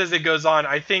happens as it goes on.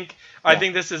 I Yeah.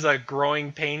 think this is a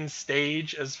growing pain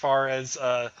stage as far as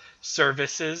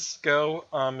services go,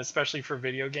 especially for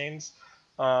video games.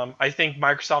 I think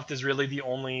Microsoft is really the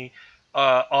only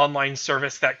online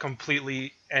service that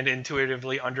completely and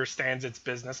intuitively understands its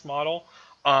business model.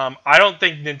 I don't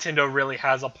think Nintendo really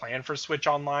has a plan for Switch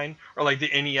Online or like the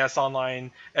NES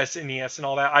Online, SNES, and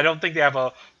all that. I don't think they have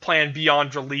a plan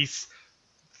beyond release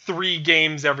 3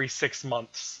 games every 6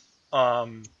 months.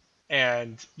 Um,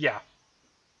 and yeah,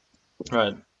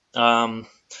 Right. Um,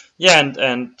 yeah,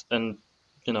 and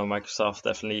Microsoft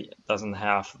definitely doesn't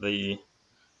have the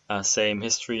same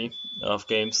history of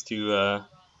games to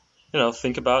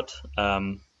think about.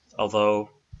 Although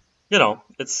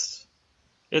it's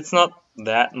not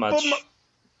that but much.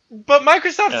 but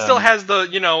Microsoft still Um, has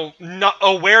the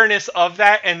awareness of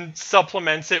that and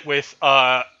supplements it with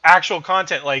actual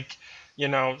content. Like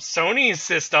Sony's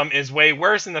system is way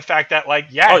worse in the fact that like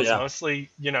oh it's yeah, mostly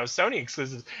Sony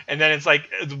exclusives, and then it's like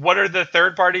what are the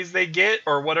third parties they get,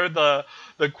 or what are the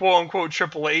quote unquote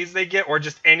triple A's they get, or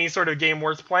just any sort of game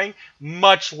worth playing?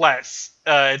 Much less.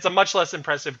 It's a much less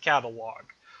impressive catalog.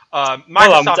 well,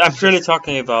 Microsoft I'm is purely just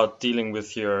talking about dealing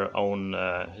with your own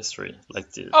history,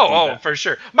 like the oh, back. for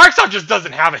sure. Microsoft just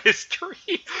doesn't have a history.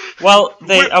 Well,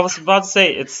 We're, I was about to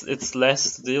say it's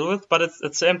less to deal with, but it's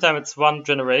at the same time it's one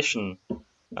generation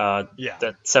yeah.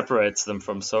 that separates them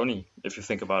from Sony, if you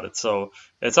think about it. So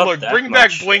it's not Look, that bring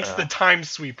back much. Blinks the Time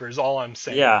Sweepers. All I'm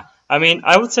saying. Yeah, I mean,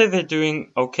 I would say they're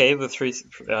doing okay with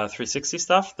 360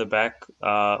 stuff. The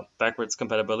backwards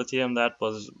compatibility on that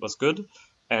was good,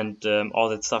 and all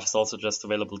that stuff is also just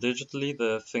available digitally.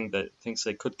 The things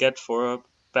they could get for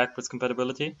backwards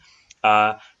compatibility.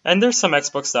 And there's some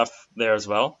Xbox stuff there as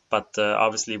well, but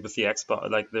obviously with the Xbox,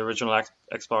 like the original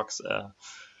Xbox,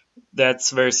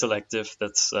 that's very selective.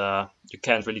 That's you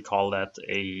can't really call that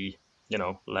a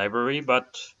library,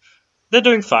 but they're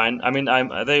doing fine. I mean,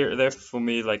 they're for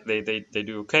me like they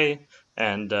do okay,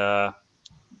 and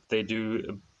they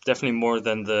do definitely more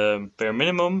than the bare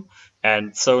minimum.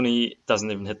 And Sony doesn't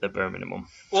even hit the bare minimum,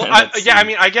 Well, and that's yeah, I the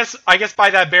mean, I guess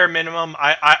by that bare minimum,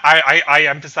 I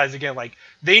emphasize again, like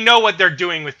they know what they're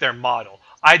doing with their model.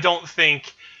 I don't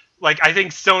think, like, I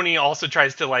think Sony also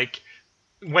tries to like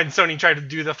when Sony tried to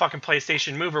do the fucking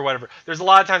PlayStation Move or whatever. There's a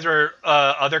lot of times where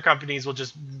other companies will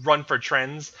just run for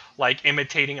trends, like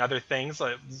imitating other things.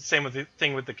 Like, same with the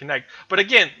thing with the Kinect. But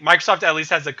again, Microsoft at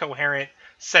least has a coherent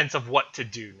sense of what to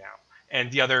do now,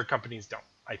 and the other companies don't.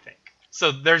 I think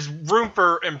so. There's room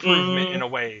for improvement in mm, a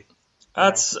way, you know.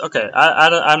 that's okay.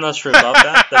 I'm not sure about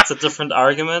that. That's a different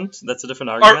argument. That's a different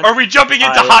Are, argument. are we jumping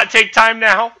into I hot take time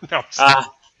now? No. Uh,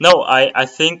 no, I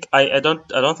think I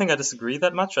don't think I disagree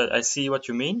that much. I see what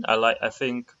you mean. I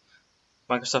think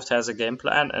Microsoft has a game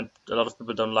plan, and a lot of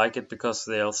people don't like it because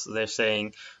they're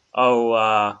saying,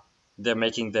 oh, they're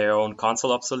making their own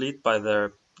console obsolete by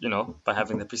by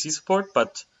having the PC support.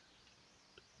 But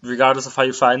regardless of how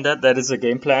you find that, that is a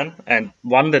game plan and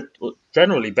one that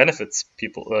generally benefits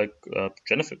people,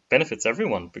 benefits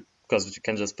everyone because you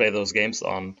can just play those games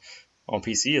on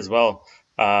PC as well.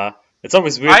 It's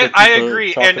always weird when I people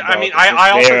agree, talk and I about mean, as if I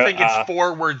also they're think it's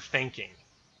forward thinking.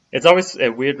 it's always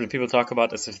weird when people talk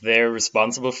about as if they're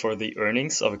responsible for the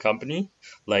earnings of a company.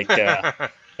 Like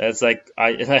it's like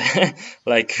I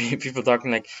like people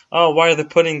talking like, oh, why are they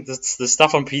putting this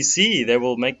stuff on PC? They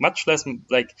will make much less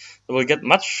like they will get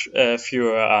much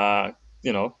fewer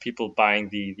people buying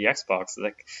the Xbox.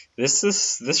 Like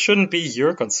this shouldn't be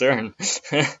your concern.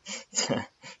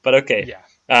 But okay.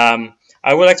 Yeah.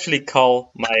 I will actually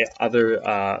call my other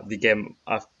the game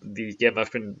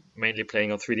I've been mainly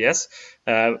playing on 3DS.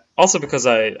 Also because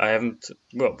I haven't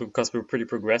because we're pretty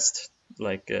progressed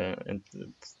and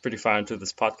pretty far into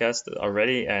this podcast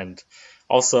already, and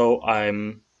also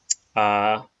uh,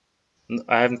 I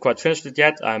haven't quite finished it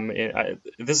yet.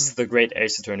 This is the Great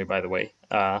Ace Attorney, by the way.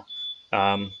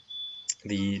 Um,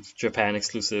 the Japan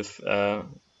exclusive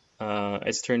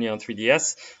Ace Attorney on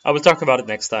 3DS. I will talk about it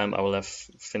next time. I will have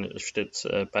finished it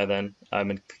by then.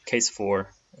 I'm in case 4.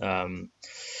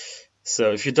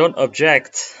 So if you don't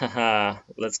object,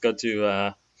 let's go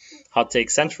to Hot Take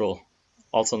Central,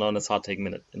 also known as Hot Take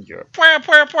Minute in Europe.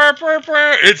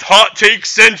 It's Hot Take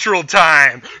Central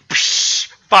time.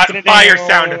 Fire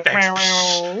sound effects.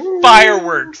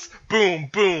 Fireworks. Boom,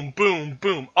 boom, boom,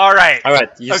 boom. All right.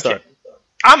 You start.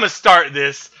 I'm going to start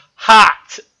this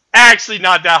hot. Actually,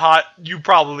 not that hot. You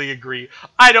probably agree.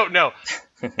 I don't know.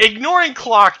 Ignoring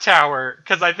Clock Tower,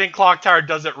 because I think Clock Tower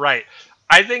does it right.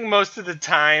 I think most of the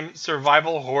time,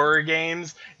 survival horror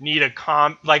games need a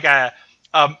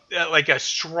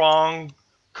strong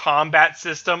combat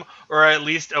system, or at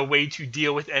least a way to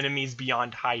deal with enemies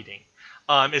beyond hiding.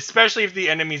 Especially if the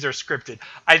enemies are scripted.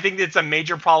 I think it's a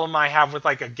major problem I have with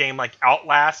like a game like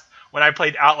Outlast. When I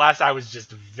played Outlast, I was just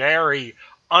very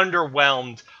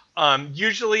underwhelmed.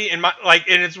 Usually in my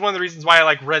and it's one of the reasons why I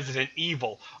like Resident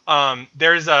Evil.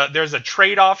 There's a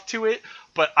trade-off to it,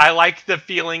 but I like the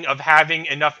feeling of having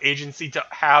enough agency to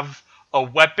have a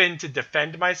weapon to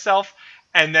defend myself,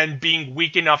 and then being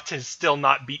weak enough to still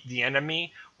not beat the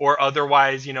enemy, or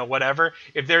otherwise, whatever.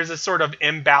 If there's a sort of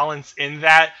imbalance in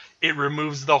that, it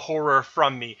removes the horror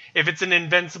from me. If it's an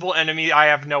invincible enemy, I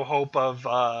have no hope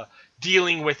of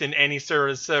dealing with in any sort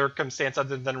of circumstance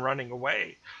other than running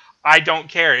away. I don't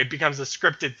care. It becomes a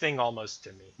scripted thing almost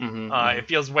to me. It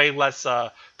feels way less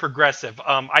progressive.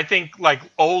 I think like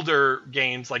older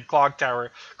games like Clock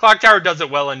Tower does it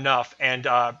well enough, and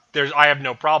I have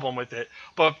no problem with it.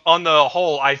 But on the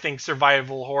whole, I think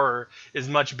survival horror is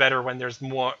much better when there's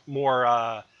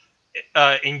more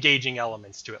engaging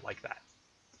elements to it like that.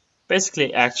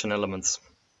 Basically, action elements.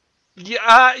 Yeah.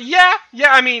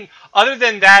 I mean, other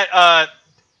than that,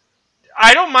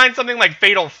 I don't mind something like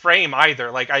Fatal Frame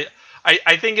either. Like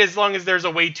I think as long as there's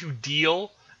a way to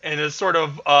deal and a sort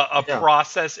of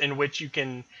process in which you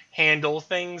can handle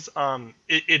things,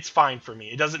 it's fine for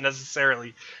me. It doesn't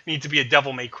necessarily need to be a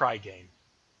Devil May Cry game.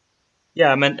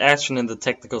 Yeah, I meant action in the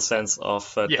technical sense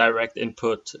of direct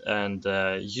input, and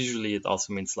usually it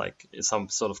also means like some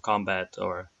sort of combat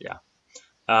or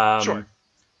Sure.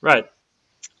 Right.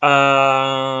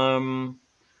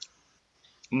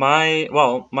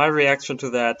 My reaction to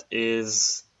that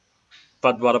is,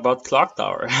 but what about Clock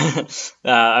Tower?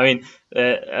 I mean,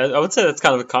 I would say that's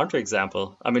kind of a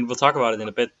counterexample. I mean, we'll talk about it in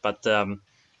a bit, but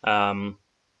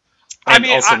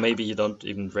maybe you don't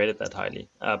even rate it that highly.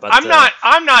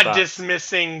 I'm not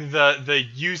dismissing the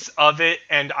use of it,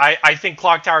 and I think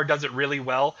Clock Tower does it really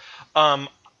well.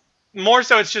 More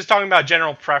so, it's just talking about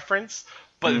general preference.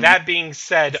 But that being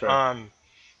said, sure.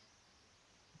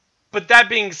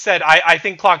 I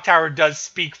think Clock Tower does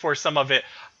speak for some of it.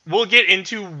 We'll get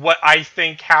into what I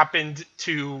think happened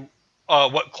to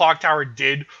what Clock Tower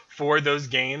did for those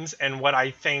games, and what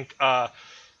I think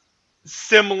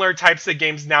similar types of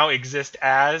games now exist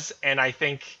as. And I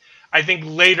think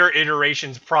later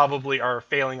iterations probably are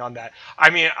failing on that. I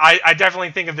mean, I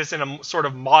definitely think of this in a sort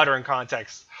of modern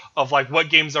context of like what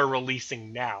games are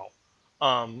releasing now.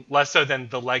 Less so than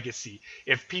the legacy.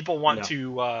 If people want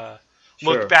to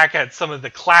look back at some of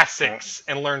the classics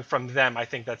and learn from them, I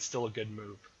think that's still a good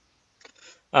move.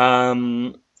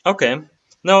 Okay.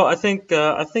 No, I think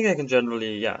I can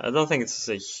generally, I don't think it's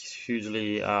a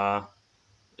hugely hot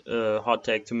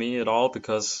take to me at all,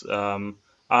 because I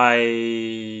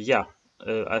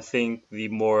think the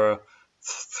more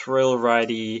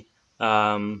thrill-ridey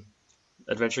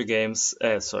adventure games,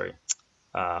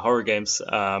 horror games,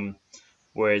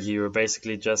 where you're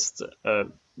basically just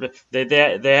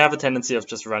they have a tendency of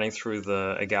just running through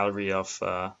a gallery of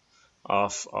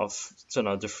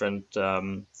different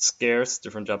scares,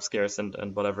 different jump scares,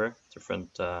 and whatever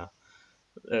different.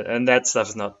 And that stuff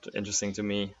is not interesting to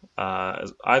me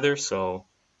either.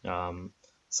 Um,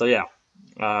 so yeah,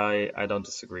 I don't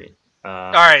disagree.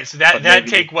 All right, so that But that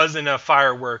maybe take wasn't a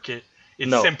firework. It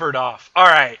no. simpered off. All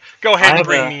right, go ahead I and have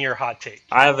bring a me your hot take.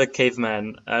 I have a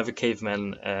caveman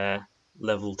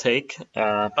level take.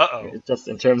 Uh oh. Just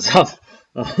in terms of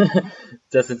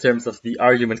just in terms of the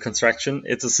argument construction,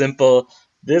 it's a simple.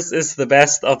 This is the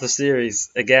best of the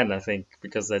series again. I think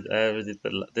because I already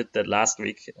did that last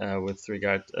week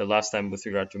last time with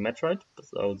regard to Metroid,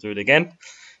 so I'll do it again.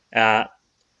 Uh,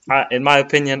 in my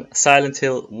opinion, Silent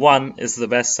Hill 1 is the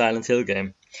best Silent Hill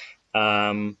game.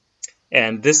 Um,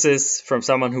 and this is from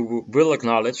someone who will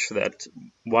acknowledge that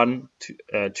 1,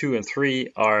 2, and 3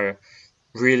 are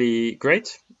really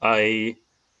great. I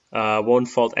won't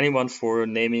fault anyone for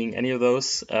naming any of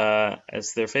those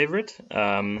as their favorite.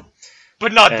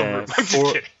 But not the room. I'm just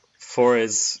Four, kidding. four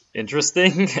is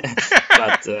interesting,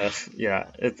 but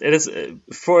yeah, it is.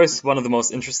 Four is one of the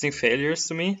most interesting failures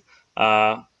to me.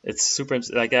 It's super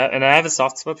and I have a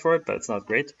soft spot for it, but it's not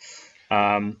great.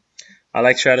 I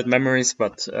like Shattered Memories,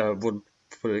 but wouldn't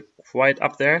put it quite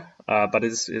up there. But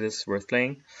it is worth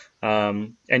playing.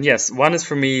 And yes, one is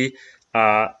for me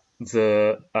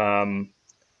the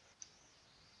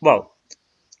well,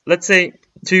 let's say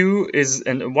two is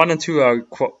and one and two are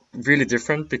really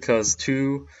different because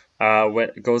two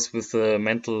goes with the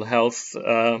mental health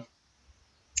um,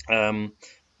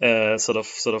 sort of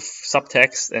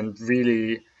subtext and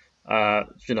really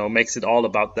makes it all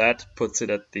about that, puts it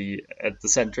at the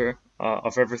center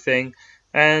of everything,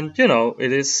 and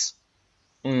it is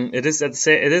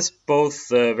both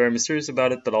very mysterious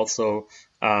about it, but also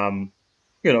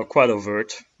quite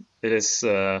overt. It is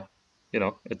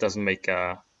it doesn't make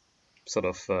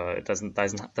it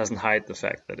doesn't hide the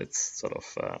fact that it's sort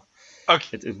of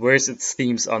Okay. it wears its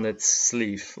themes on its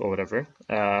sleeve or whatever.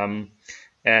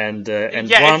 And Yeah,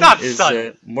 it's one not is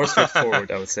subtle. more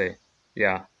straightforward, I would say.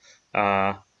 Yeah.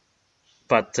 Uh,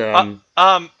 but uh,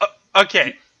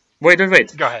 okay. wait.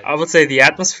 Go ahead. I would say the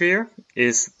atmosphere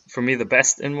is for me the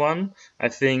best in one. I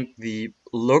think the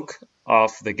look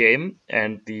of the game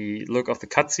and the look of the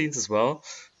cutscenes as well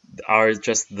are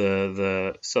just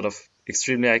the sort of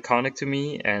extremely iconic to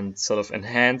me and sort of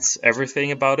enhance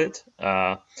everything about it.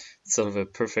 Sort of a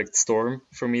perfect storm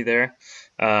for me there.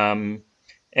 And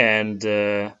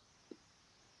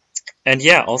and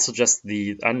yeah, also just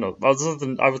I don't know.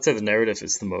 I would say the narrative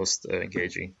is the most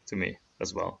engaging to me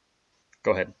as well.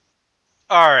 Go ahead.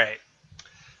 All right,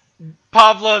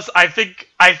 Pavlos. I think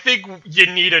you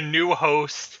need a new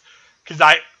host because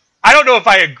I don't know if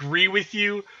I agree with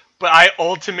you, but I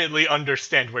ultimately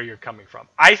understand where you're coming from.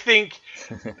 I think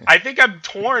I'm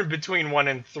torn between 1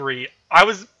 and 3. I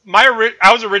was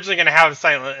originally going to have a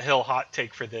Silent Hill hot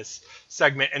take for this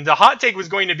segment, and the hot take was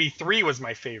going to be 3 was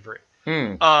my favorite.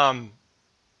 Hmm. Um,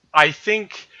 I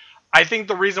think I think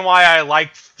the reason why I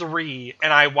liked 3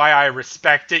 and why I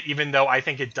respect it, even though I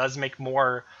think it does make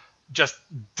more just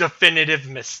definitive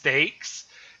mistakes,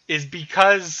 is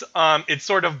because it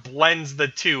sort of blends the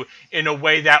two in a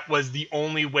way that was the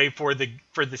only way for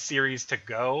the series to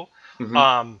go. Mm-hmm.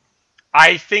 Um,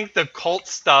 I think the cult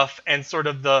stuff and sort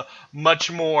of the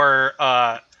much more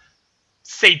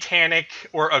satanic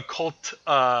or occult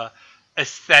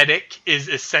aesthetic is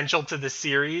essential to the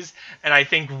series, and I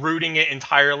think rooting it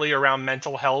entirely around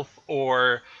mental health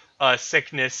or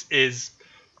sickness is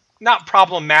not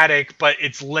problematic, but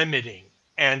it's limiting.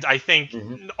 And I think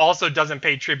Mm-hmm. also doesn't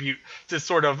pay tribute to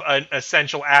sort of an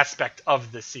essential aspect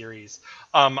of the series.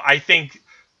 I think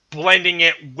blending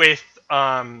it with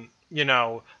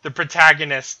the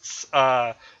protagonists,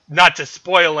 not to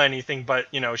spoil anything,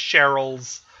 but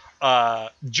Cheryl's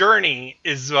journey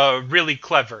is really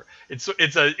clever.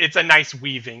 It's a nice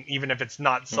weaving, even if it's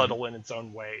not Mm-hmm. subtle in its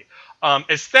own way.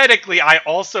 Aesthetically, I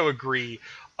also agree.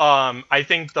 I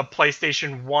think the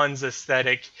PlayStation One's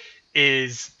aesthetic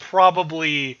is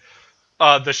probably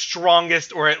the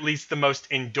strongest, or at least the most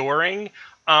enduring.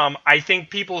 I think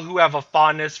people who have a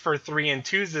fondness for 3 and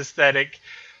 2's aesthetic,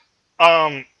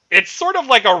 it's sort of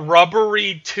like a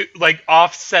rubbery, like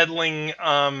off-settling,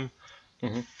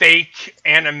 Mm-hmm. fake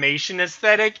animation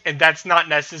aesthetic, and that's not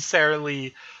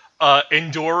necessarily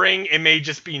enduring. It may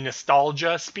just be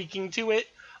nostalgia speaking to it.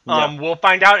 Yeah. We'll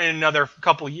find out in another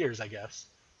couple years, I guess.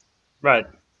 Right.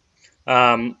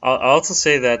 I'll also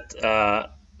say that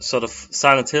sort of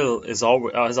Silent Hill has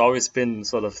always been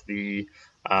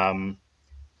um,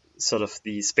 sort of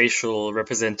the spatial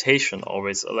representation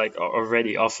always like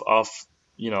already of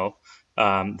you know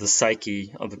the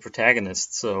psyche of the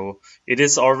protagonist. So it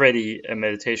is already a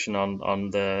meditation on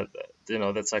the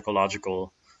that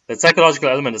psychological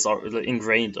element is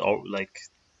ingrained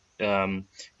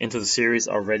into the series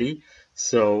already.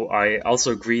 So I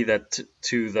also agree that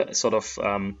to the sort of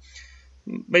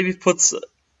maybe puts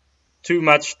too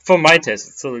much for my taste.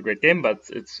 It's still a great game, but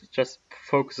it just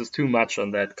focuses too much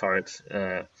on that card.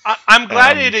 I'm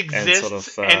glad it and sort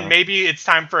exists, of, and maybe it's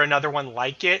time for another one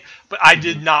like it. But I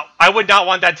would not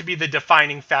want that to be the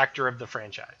defining factor of the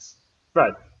franchise.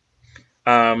 right.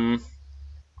 Um,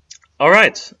 all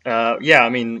right. Yeah, I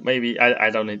mean, maybe I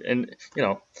don't need, and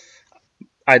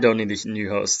I don't need a new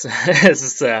host. We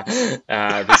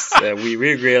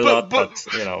agree a lot, but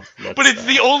but it's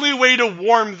the only way to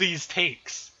warm these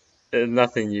takes.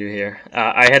 Nothing new here.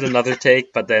 I had another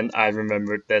take, but then I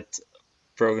remembered that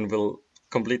Brogan will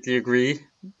completely agree.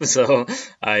 So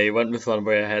I went with one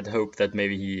where I had hope that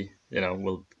maybe he,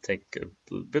 will take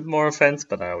a bit more offense.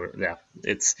 But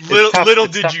it's tough. Little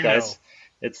it's did tough, you guys. know.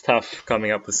 It's tough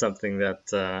coming up with something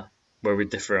that where we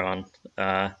differ on.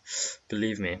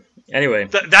 Believe me. Anyway,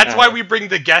 that's why we bring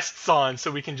the guests on, so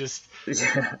we can just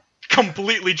yeah.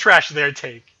 completely trash their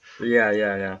take.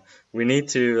 Yeah. We need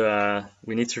to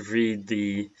read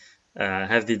the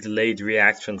have the delayed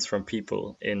reactions from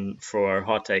people for our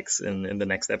hot takes in the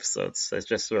next episodes. It's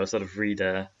just to sort of read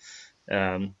a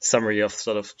summary of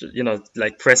sort of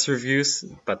like press reviews,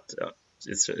 but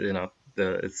it's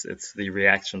it's the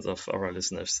reactions of our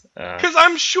listeners. Because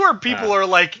I'm sure people are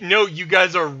like, no, you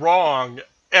guys are wrong,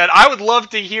 and I would love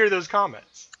to hear those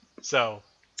comments. So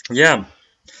yeah.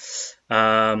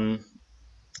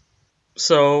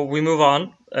 So we move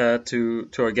on to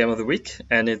our game of the week,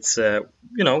 and it's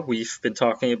we've been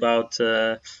talking about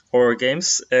horror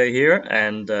games here,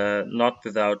 and not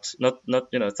it's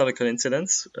not a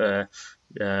coincidence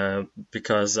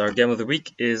because our game of the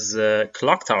week is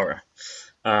Clock Tower.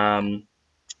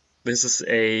 This is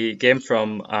a game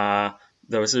from that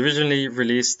was originally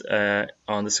released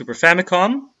on the Super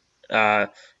Famicom.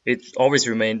 It always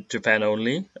remained Japan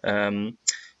only. In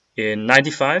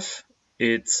 '95.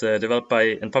 It's developed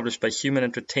by and published by Human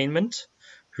Entertainment,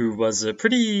 who was a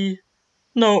pretty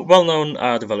well-known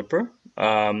developer.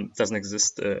 Doesn't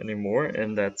exist anymore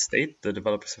in that state. The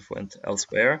developers have went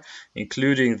elsewhere,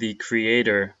 including the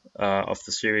creator of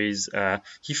the series,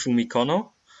 Hifumi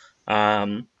Kono.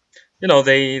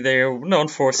 They're known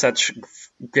for such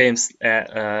games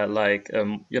like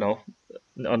on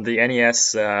the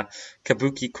NES,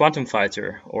 Kabuki Quantum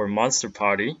Fighter or Monster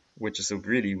Party, which is a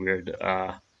really weird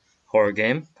horror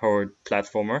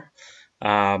platformer.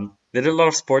 They did a lot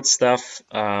of sports stuff,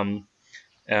 Fire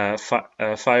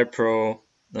Pro,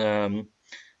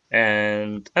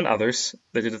 and others.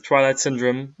 They did a Twilight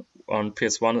Syndrome on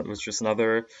PS1. It was just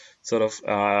another sort of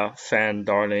fan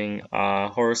darling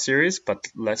horror series, but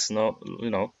not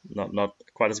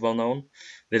quite as well known.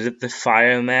 They did the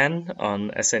Fireman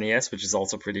on SNES, which is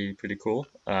also pretty cool.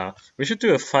 We should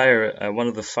do one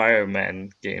of the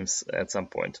Fireman games at some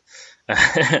point.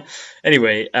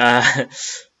 Anyway,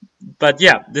 but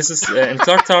yeah, this is in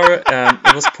Clock Tower.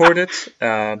 It was ported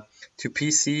to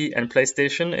PC and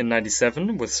PlayStation in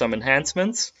 '97 with some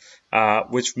enhancements,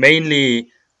 which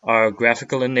mainly are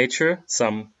graphical in nature.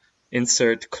 Some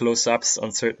insert close-ups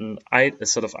on certain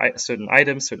items,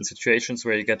 certain situations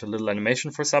where you get a little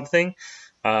animation for something.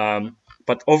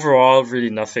 But overall, really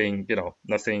nothing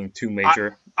too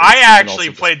major. I actually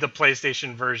played the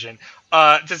PlayStation version.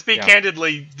 To speak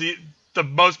candidly, the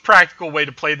most practical way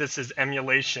to play this is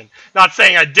emulation. Not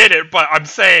saying I did it, but I'm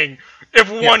saying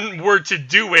if one were to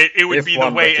do it, it would be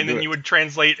the way, and then you would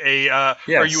translate or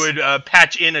you would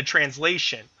patch in a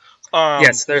translation.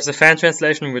 Yes, there's a fan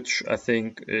translation, which I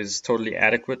think is totally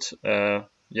adequate.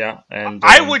 And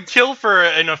I would kill for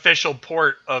an official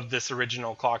port of this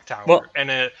original Clock Tower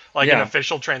and an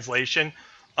official translation.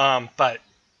 But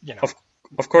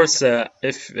of course, if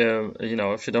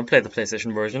if you don't play the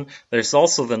PlayStation version, there's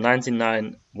also the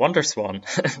 '99 WonderSwan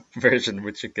version,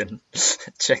 which you can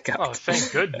check out. Oh,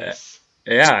 thank goodness.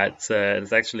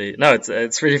 It's actually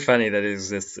it's really funny that it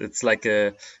exists. It's like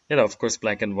a of course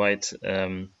black and white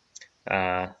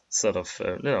sort of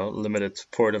limited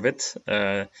port of it.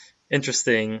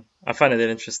 Interesting. I find it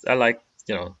interesting. I like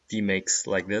demakes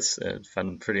like this. I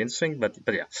find it pretty interesting. But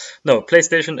yeah, no,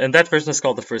 PlayStation, and that version is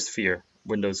called The First Fear,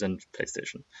 Windows and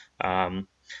PlayStation.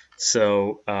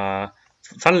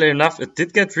 Funnily enough, it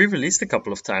did get re-released a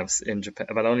couple of times in Japan,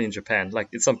 but only in Japan. Like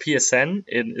it's on PSN.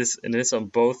 It is on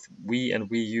both Wii and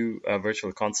Wii U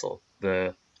Virtual Console.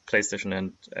 The PlayStation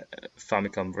and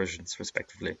Famicom versions,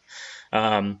 respectively.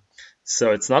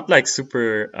 So it's not like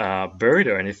super buried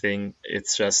or anything.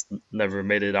 It's just never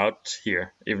made it out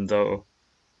here, even though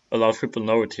a lot of people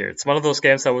know it here. It's one of those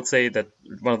games, I would say, that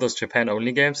one of those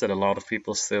Japan-only games that a lot of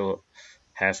people still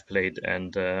have played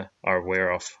and are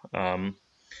aware of.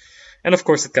 And of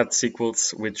course, it got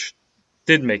sequels, which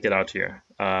did make it out here,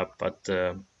 but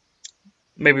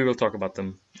maybe we'll talk about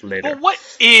them later. But what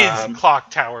is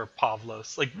Clock Tower,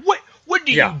 Pavlos? Like, what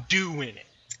do you do in it?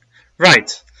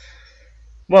 Right.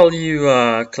 Well, you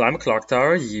climb a clock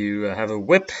tower, you have a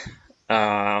whip,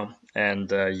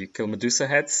 and you kill Medusa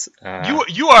heads.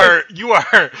 You are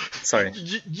sorry.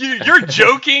 You're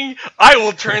joking. I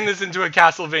will turn this into a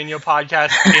Castlevania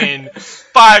podcast in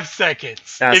 5 seconds.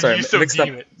 Sorry,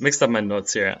 mixed up my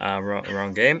notes here.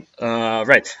 Wrong game.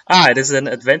 Right. It is an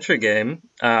adventure game.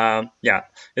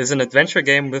 It's an adventure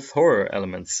game with horror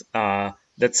elements.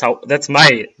 That's how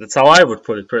I would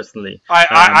put it personally.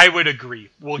 I would agree.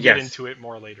 We'll get into it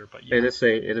more later, but yeah.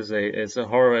 It's a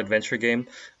horror adventure game.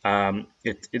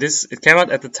 It came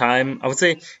out at the time. I would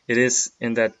say it is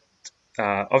in that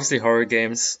obviously horror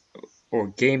games or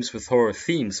games with horror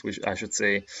themes, which I should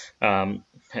say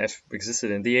have existed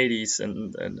in the 80s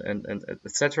and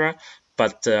etc.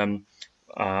 But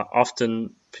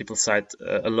often people cite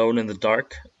Alone in the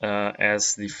Dark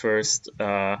as the first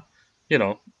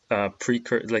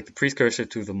the precursor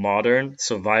to the modern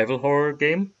survival horror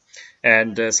game.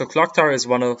 And so Clock Tower is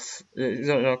one of,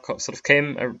 sort of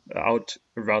came out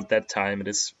around that time. It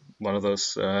is one of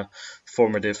those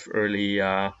formative early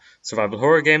survival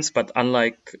horror games, but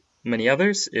unlike many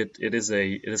others, it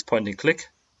is point and click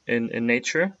in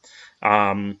nature.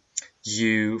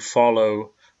 You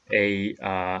follow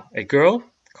a girl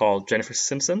called Jennifer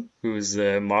Simpson, who is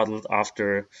modeled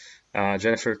after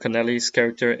Jennifer Connelly's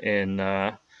character in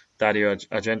Dario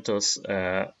Argento's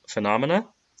Phenomena.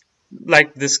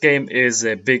 Like, this game is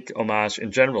a big homage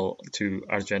in general to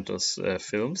Argento's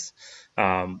films.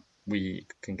 We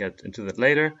can get into that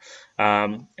later.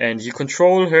 And you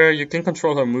control her. You can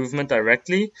control her movement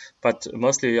directly, but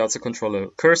mostly you also control her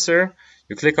cursor.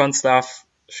 You click on stuff.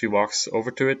 She walks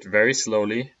over to it very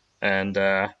slowly, and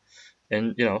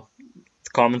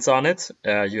comments on it.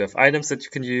 You have items that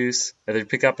you can use, that you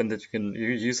pick up and that you can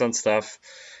use on stuff.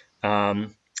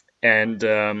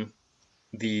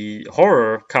 The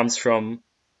horror comes from,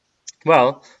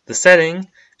 well, the setting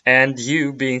and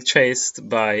you being chased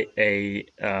by a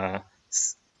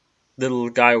little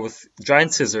guy with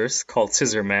giant scissors called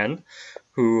Scissor Man,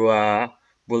 who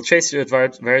will chase you at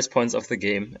various points of the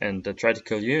game and try to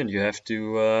kill you, and you have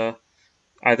to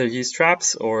either use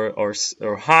traps or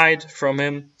hide from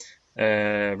him.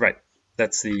 Right.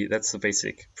 That's the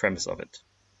basic premise of it.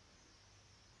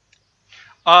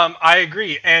 I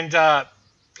agree, and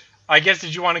I guess,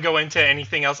 did you want to go into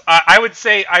anything else? I would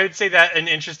say that an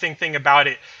interesting thing about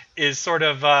it is sort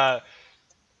of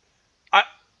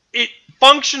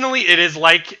functionally it is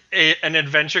like an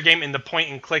adventure game in the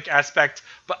point and click aspect,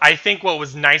 but I think what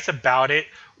was nice about it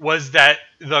was that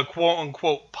the quote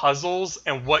unquote puzzles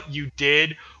and what you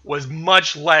did was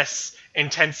much less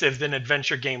intensive than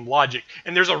adventure game logic.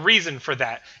 And there's a reason for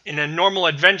that. In a normal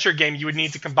adventure game, you would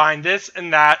need to combine this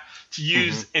and that to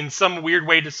use in some weird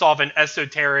way to solve an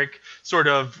esoteric sort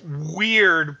of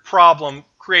weird problem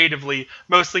creatively,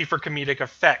 mostly for comedic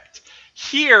effect.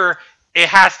 Here, it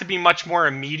has to be much more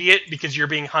immediate because you're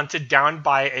being hunted down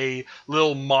by a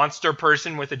little monster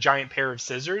person with a giant pair of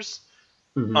scissors.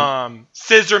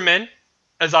 Scissorman,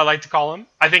 as I like to call him.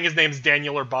 I think his name's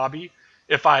Daniel or Bobby,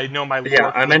 if I know my lore. Yeah,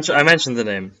 I mentioned the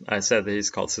name. I said that he's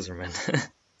called Scissorman.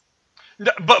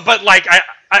 but like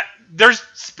there's,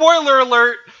 spoiler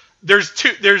alert, there's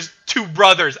two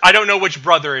brothers. I don't know which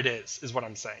brother it is what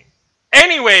I'm saying.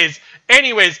 Anyways,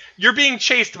 you're being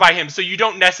chased by him, so you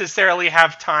don't necessarily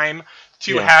have time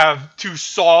to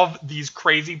solve these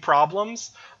crazy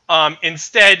problems.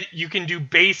 Instead, you can do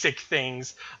basic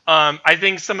things. I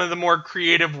think some of the more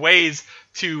creative ways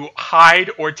to hide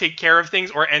or take care of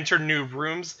things or enter new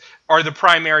rooms are the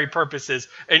primary purposes.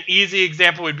 An easy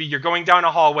example would be you're going down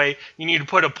a hallway, you need to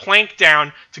put a plank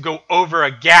down to go over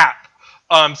a gap.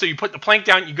 So you put the plank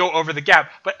down, you go over the gap,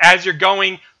 but as you're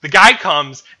going, the guy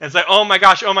comes and it's like, oh my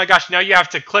gosh, now you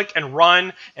have to click and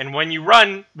run, and when you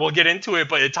run, we'll get into it,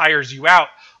 but it tires you out.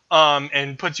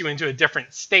 And puts you into a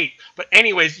different state. But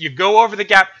anyways, you go over the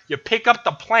gap, you pick up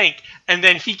the plank, and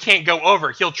then he can't go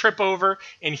over. He'll trip over,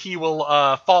 and he will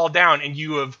fall down, and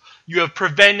you have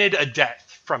prevented a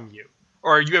death from you,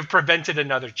 or you have prevented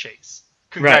another chase.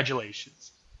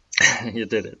 Congratulations. Right. You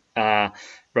did it.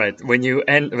 Right. When you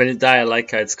die, I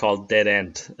like how it's called Dead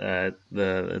End.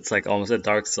 It's like almost a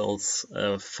Dark Souls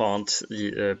font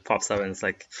pops up and it's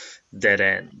like Dead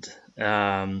End.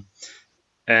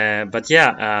 But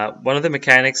yeah, one of the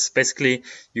mechanics, basically,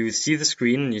 you see the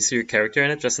screen and you see your character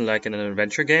in it, just like in an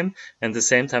adventure game. And at the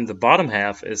same time, the bottom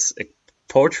half is a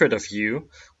portrait of you,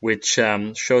 which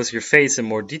shows your face in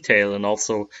more detail and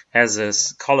also has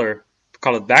this colored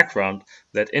background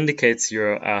that indicates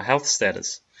your health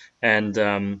status.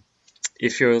 And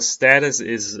if your status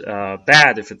is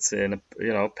bad, if it's in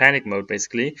a panic mode,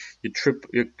 basically, you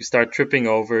start tripping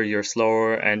over, you're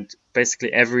slower, and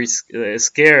basically every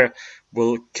scare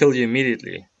will kill you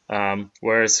immediately.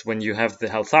 Whereas when you have the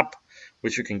health up,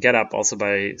 which you can get up also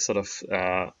by sort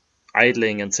of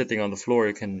idling and sitting on the floor,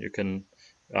 you can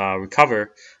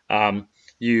recover.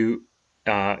 You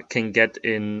can get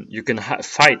in, you can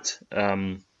fight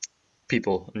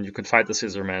people, and you can fight the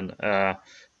Scissorman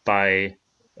by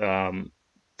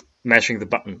mashing the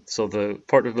button. So the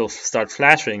portrait will start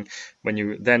flashing. When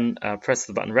you then press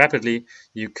the button rapidly,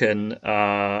 you can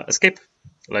escape.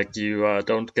 Like you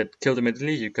don't get killed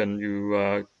immediately. You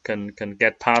can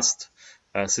get past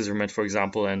Scissorman, for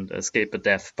example, and escape a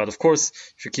death. But of course,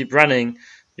 if you keep running,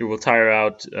 you will tire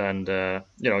out, and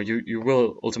you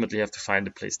will ultimately have to find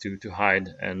a place to hide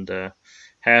and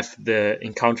have the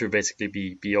encounter basically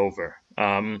be over.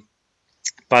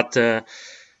 But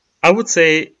I would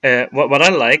say what I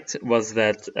liked was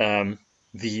that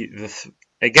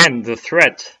the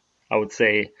threat, I would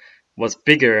say, was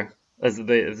bigger, as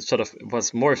the sort of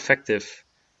was more effective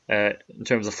in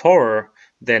terms of horror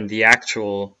than the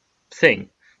actual thing.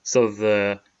 So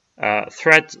the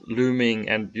threat looming,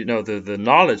 and the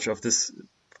knowledge of this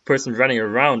person running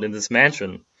around in this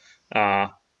mansion, and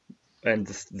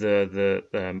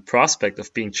the prospect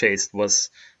of being chased was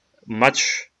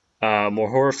much more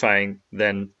horrifying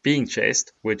than being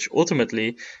chased, which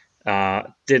ultimately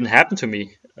didn't happen to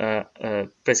me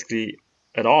basically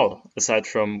at all, aside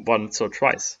from once or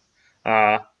twice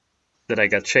that I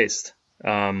got chased.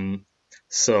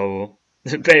 So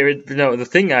the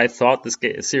thing I thought this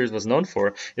series was known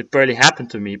for, it barely happened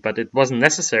to me, but it wasn't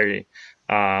necessary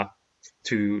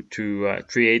to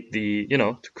create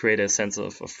to create a sense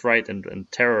of fright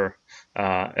and terror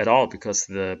at all, because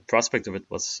the prospect of it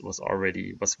was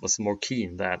more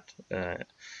keen that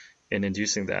in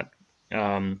inducing that.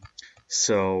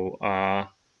 So I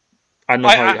don't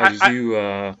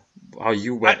know how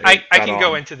you went. I can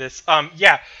go into this.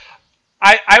 Yeah,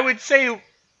 I would say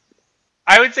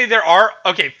there are,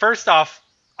 okay, first off,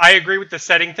 I agree with the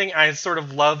setting thing. I sort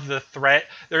of love the threat.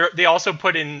 They also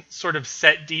put in sort of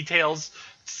set details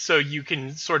so you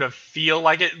can sort of feel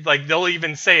like it. Like they'll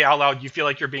even say out loud, you feel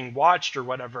like you're being watched or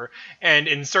whatever. And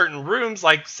in certain rooms,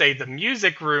 like say the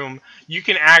music room, you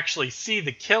can actually see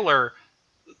the killer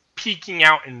peeking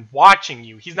out and watching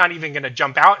you. He's not even going to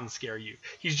jump out and scare you.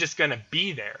 He's just going to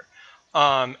be there.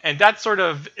 And that sort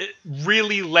of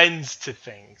really lends to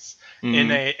things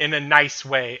in a nice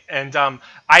way. And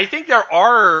I think there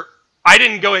are. I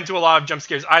didn't go into a lot of jump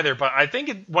scares either, but I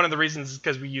think one of the reasons is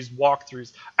because we used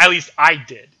walkthroughs. At least I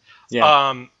did.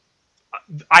 Yeah.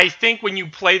 I think when you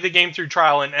play the game through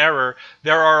trial and error,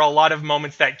 there are a lot of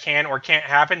moments that can or can't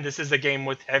happen. This is a game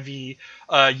with heavy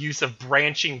use of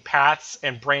branching paths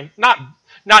and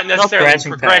not necessarily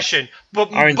progression,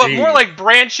 but more like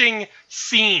branching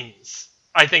scenes,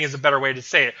 I think is a better way to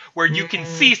say it, where you can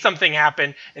see something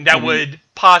happen and that would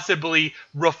possibly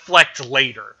reflect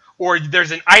later. Or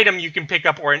there's an item you can pick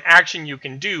up or an action you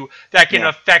can do that can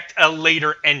affect a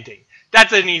later ending.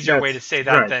 That's an easier way to say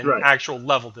that than actual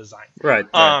level design. Right.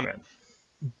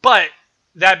 But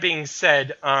that being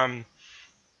said,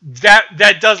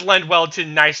 that does lend well to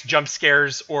nice jump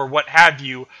scares or what have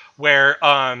you, where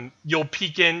you'll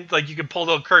peek in, like you can pull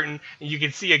the curtain and you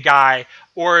can see a guy,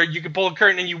 or you can pull a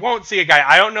curtain and you won't see a guy.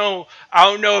 I don't know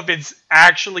if it's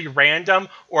actually random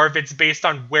or if it's based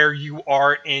on where you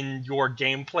are in your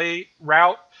gameplay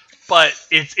route, but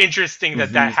it's interesting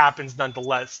that that happens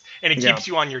nonetheless, and it keeps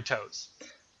you on your toes.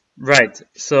 Right.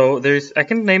 So I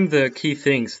can name the key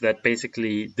things that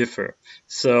basically differ.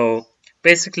 So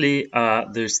basically,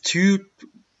 there's two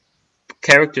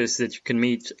characters that you can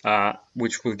meet,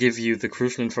 which will give you the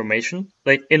crucial information,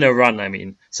 like in a run, I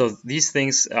mean. So these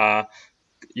things,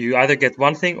 you either get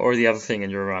one thing or the other thing in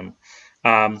your run.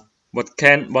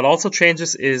 What also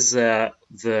changes is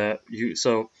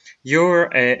you're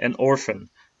an orphan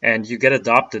and you get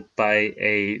adopted by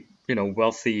a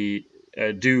wealthy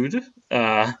dude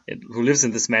who lives in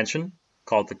this mansion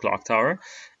called the Clock Tower,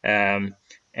 and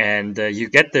you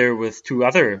get there with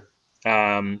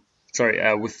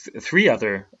with three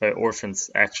other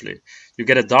orphans. Actually, you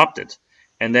get adopted,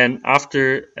 and then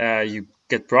after you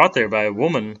get brought there by a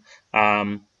woman,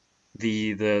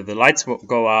 the lights will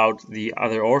go out, the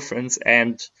other orphans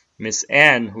and Miss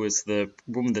Anne, who is the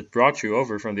woman that brought you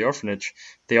over from the orphanage,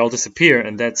 they all disappear,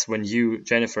 and that's when you,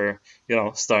 Jennifer,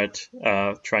 start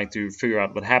trying to figure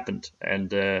out what happened and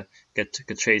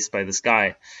get chased by this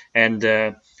guy.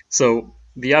 And so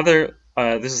the other,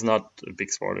 this is not a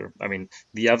big spoiler. I mean,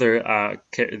 the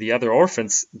other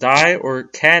orphans die or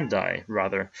can die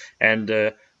rather,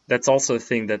 and that's also a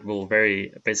thing that will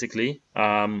vary basically.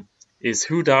 Is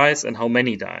who dies and how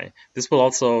many die. This will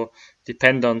also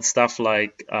depend on stuff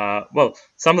like,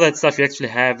 some of that stuff you actually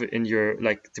have in your,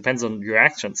 depends on your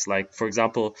actions. Like, for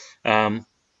example, you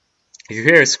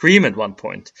hear a scream at one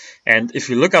point, and if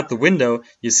you look out the window,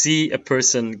 you see a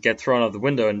person get thrown out the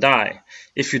window and die.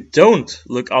 If you don't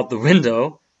look out the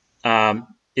window,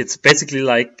 it's basically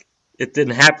like it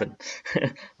didn't happen.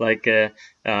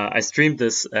 I streamed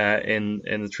this in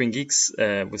the Twin Geeks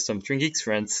with some Twin Geeks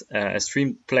friends. I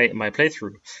streamed my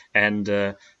playthrough, and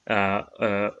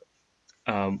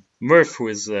Murph, who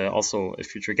is also a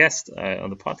future guest on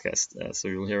the podcast, so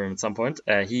you'll hear him at some point.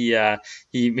 He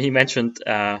mentioned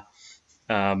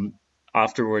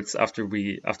afterwards, after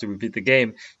we beat the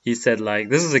game, he said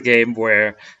this is a game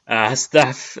where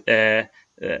stuff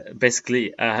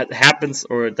basically happens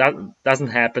or doesn't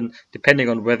happen depending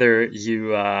on whether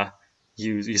you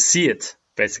see it.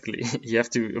 Basically, you have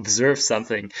to observe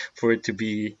something for it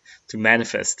to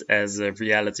manifest as a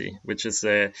reality, which is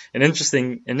an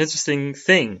interesting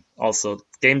thing. Also,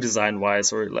 game design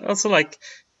wise, or also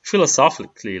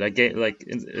philosophically,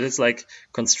 it's like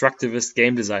constructivist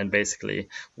game design basically,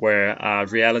 where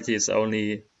reality is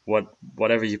only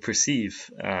whatever you perceive.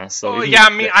 I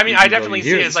definitely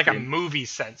see it as a movie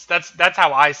sense. That's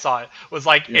how I saw it. Was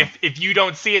if you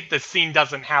don't see it, the scene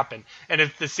doesn't happen, and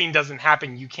if the scene doesn't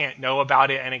happen, you can't know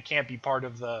about it, and it can't be part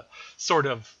of the sort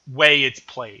of way it's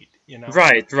played.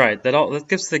 Right. That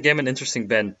gives the game an interesting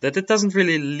bend that it doesn't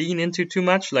really lean into too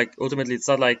much. Ultimately, it's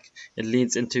not like it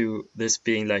leans into this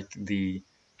being the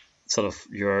sort of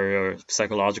your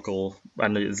psychological,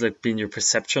 and it's being your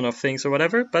perception of things or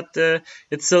whatever. But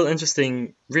it's still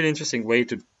interesting, really interesting way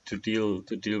to deal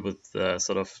with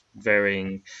sort of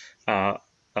varying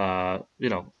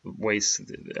ways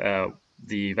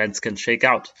the events can shake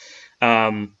out.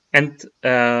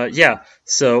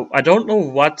 So I don't know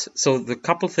what. So the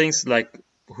couple things like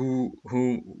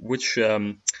which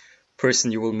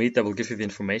person you will meet that will give you the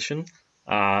information.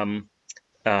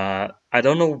 I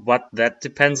don't know what that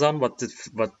depends on. What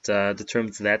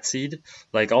determines that seed?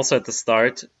 Also at the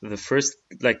start, the first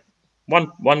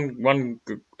one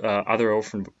other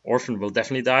orphan will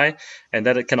definitely die, and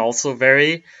that it can also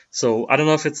vary. So I don't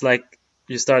know if it's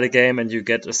you start a game and you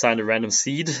get assigned a random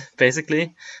seed,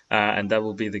 basically, and that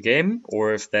will be the game,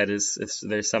 or if there's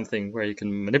something where you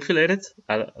can manipulate it.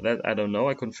 I don't know.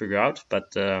 I couldn't figure out,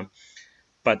 but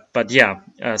yeah.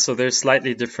 So there's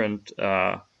slightly different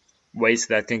ways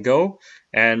that can go,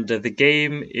 and the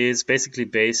game is basically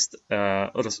based,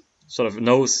 sort of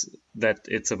knows that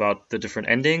it's about the different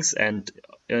endings, and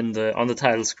on the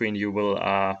title screen you will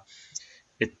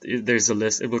there's a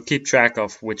list. It will keep track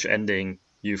of which ending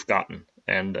you've gotten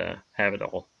and have it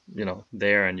all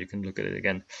there, and you can look at it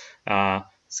again,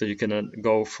 so you can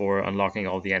go for unlocking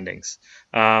all the endings.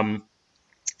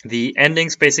 The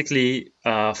endings basically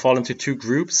fall into two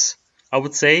groups, I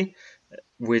would say,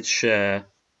 which are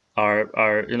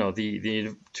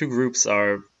the two groups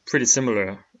are pretty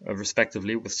similar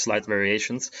respectively, with slight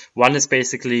variations. One is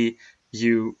basically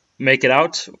you make it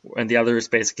out, and the other is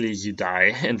basically you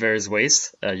die in various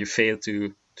ways. You fail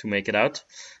to make it out,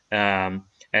 and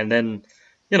then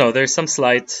there's some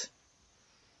slight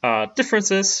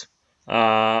differences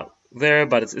there,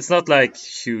 but it's not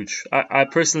huge. I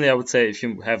personally, I would say if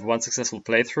you have one successful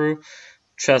playthrough,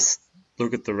 just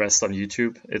look at the rest on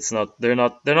YouTube. They're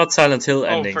not Silent Hill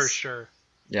endings. Oh, for sure.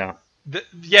 Yeah.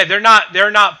 They're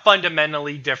not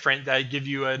fundamentally different. That give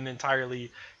you an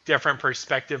entirely different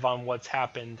perspective on what's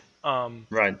happened.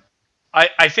 Right.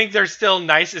 I think they're still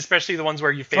nice, especially the ones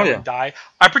where you fail and die.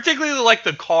 I particularly like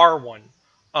the car one.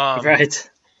 Right.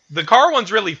 The car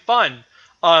one's really fun.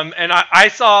 And I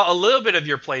saw a little bit of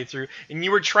your playthrough, and you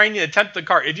were trying to attempt the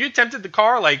car. If you attempted the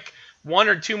car one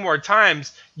or two more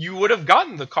times, you would have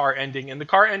gotten the car ending, and the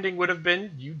car ending would have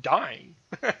been you dying.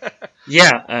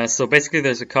 Yeah. So basically,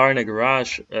 there's a car in a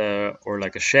garage or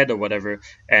a shed or whatever,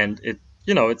 and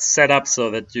it's set up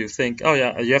so that you think, oh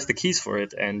yeah, you have the keys for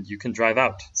it, and you can drive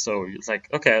out. So it's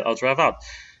okay, I'll drive out.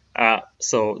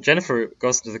 So Jennifer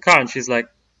goes to the car, and she's like,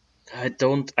 I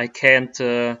can't.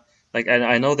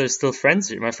 I know there's still friends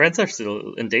here. My friends are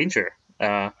still in danger.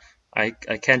 I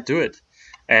can't do it.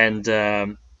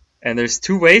 And there's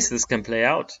two ways this can play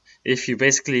out. If you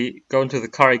basically go into the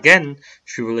car again,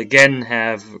 she will again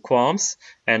have qualms,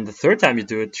 and the third time you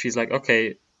do it, she's like,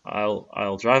 okay,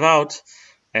 I'll drive out.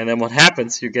 And then what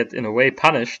happens? You get in a way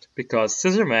punished because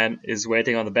Scissorman is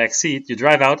waiting on the back seat. You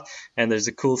drive out, and there's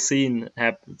a cool scene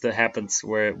that happens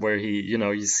where he,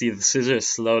 you see the scissors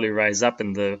slowly rise up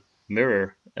in the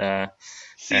mirror.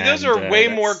 See, those are way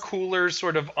more cooler,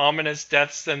 sort of ominous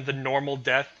deaths than the normal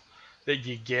death that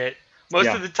you get. Most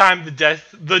of the time,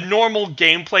 the normal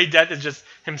gameplay death is just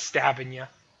him stabbing you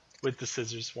with the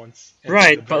scissors once.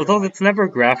 Right, but although it's never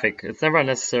graphic, it's never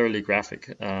necessarily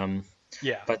graphic.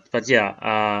 Yeah. But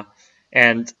yeah,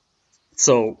 and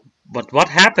so, but what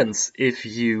happens if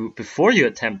before you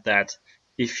attempt that,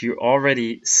 if you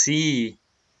already see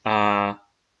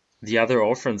the other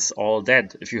orphans all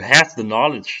dead, if you have the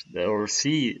knowledge or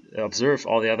observe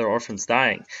all the other orphans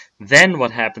dying, then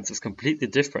what happens is completely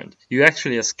different. You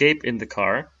actually escape in the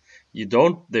car.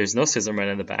 There's no Scissorman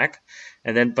in the back,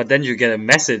 but then you get a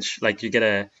message, like you get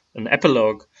an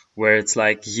epilogue where it's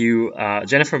like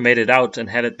Jennifer made it out and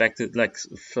headed back to,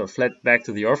 fled back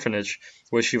to the orphanage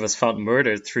where she was found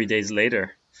murdered 3 days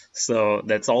later. So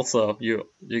that's also, you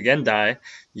again die.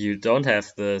 You don't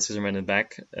have the Scissorman in the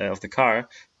back of the car,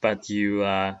 but you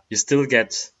still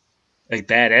get a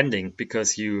bad ending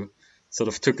because you sort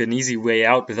of took an easy way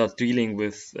out without dealing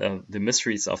with the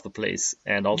mysteries of the place,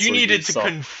 and also you needed to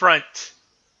confront.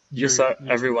 You saw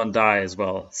everyone die as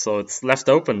well, so it's left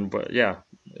open. But yeah,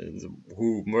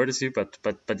 who murders you? But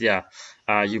yeah,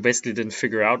 you basically didn't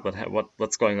figure out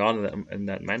what's going on in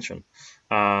that mansion.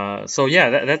 So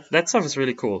yeah, that stuff is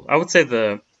really cool. I would say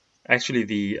the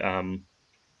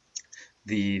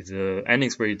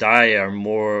endings where you die are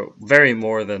very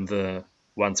more than the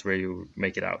ones where you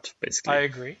make it out. Basically, I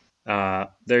agree.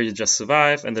 There you just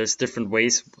survive, and there's different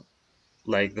ways,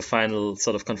 like the final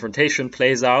sort of confrontation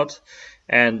plays out.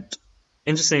 And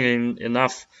interestingly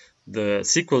enough, the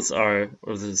sequel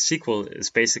is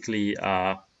basically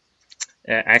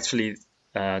actually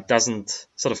doesn't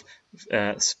sort of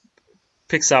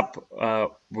picks up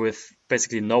with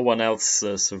basically no one else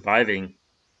surviving,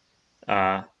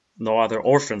 no other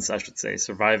orphans, I should say,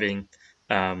 surviving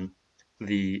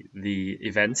the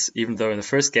events, even though in the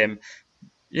first game,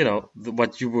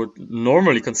 what you would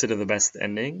normally consider the best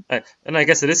ending, and I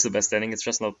guess it is the best ending, it's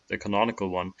just not the canonical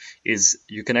one, is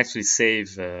you can actually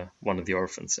save one of the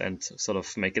orphans and sort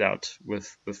of make it out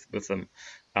with them.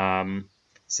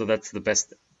 So that's the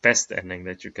best ending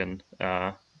that you can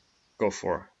go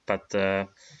for. But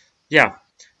yeah,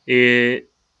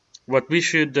 what we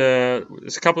should,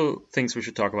 there's a couple things we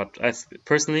should talk about.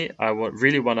 Personally, I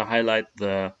really want to highlight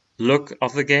the look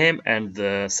of the game and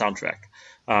the soundtrack.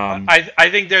 I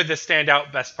think they're the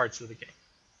standout best parts of the game.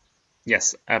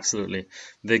 Yes, absolutely.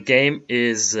 The game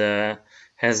has a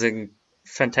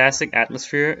fantastic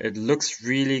atmosphere. It looks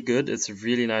really good. It's a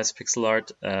really nice pixel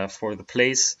art for the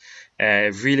place.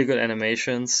 Really good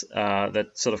animations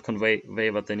that sort of convey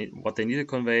what they need to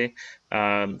convey.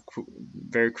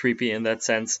 Very creepy in that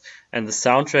sense. And the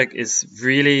soundtrack is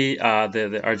really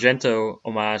the Argento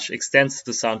homage extends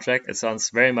to the soundtrack. It sounds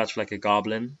very much like a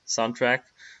Goblin soundtrack.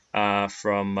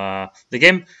 From the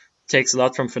game takes a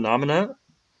lot from Phenomena,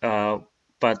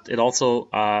 but it also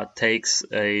takes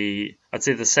I'd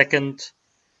say the second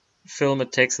film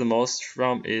it takes the most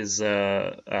from is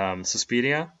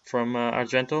Suspiria from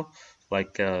Argento.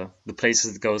 Like the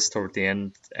places it goes toward the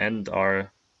end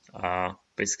are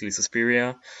basically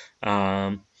Suspiria.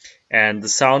 And the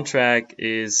soundtrack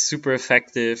is super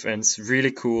effective and it's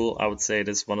really cool. I would say it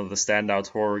is one of the standout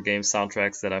horror game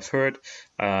soundtracks that I've heard.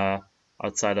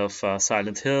 Outside of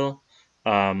Silent Hill.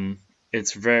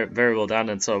 It's very, very well done,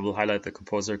 and so I will highlight the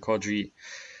composer Koji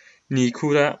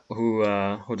Niikura, who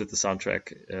did the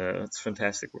soundtrack. It's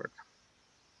fantastic work.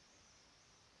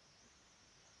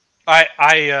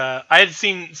 I had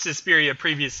seen Suspiria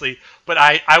previously, but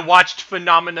I watched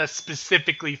Phenomena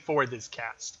specifically for this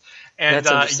cast. And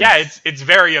it's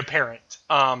very apparent.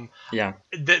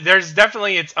 There's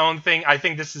definitely its own thing. I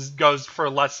think this goes for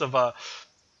less of a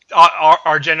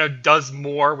Argento does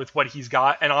more with what he's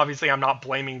got, and obviously I'm not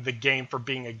blaming the game for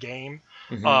being a game,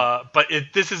 but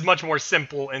this is much more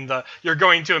simple in you're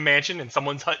going to a mansion and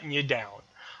someone's hunting you down.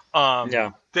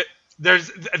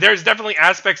 There's definitely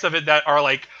aspects of it that are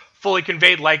like fully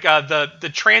conveyed, like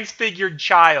the transfigured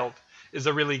child is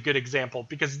a really good example,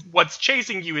 because what's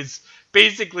chasing you is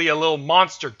basically a little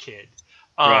monster kid,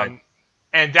 and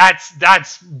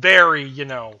that's very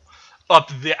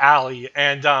up the alley,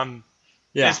 and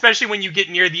especially when you get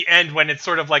near the end, when it's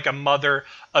sort of like a mother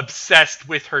obsessed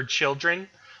with her children.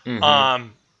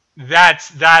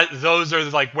 those are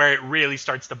like where it really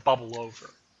starts to bubble over.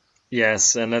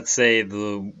 Yes, and let's say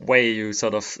the way you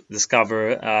sort of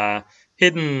discover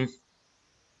hidden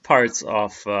parts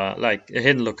of like a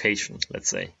hidden location, let's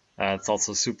say. It's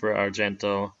also Super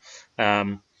Argento.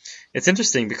 Um, it's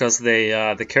interesting because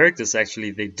the characters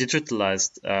actually they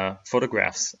digitalized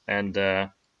photographs and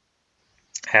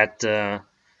had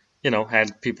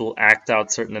had people act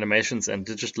out certain animations and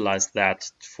digitalized that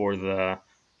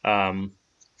um,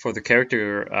 for the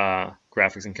character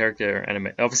graphics and character anime.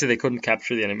 Obviously, they couldn't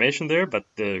capture the animation there, but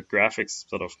the graphics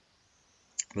sort of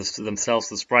themselves,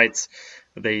 the sprites,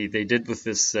 they did with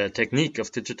this technique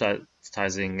of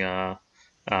digitizing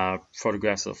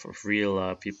photographs of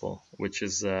real people, which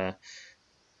is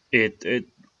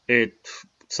it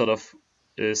sort of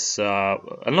is I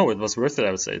don't know, it was worth it.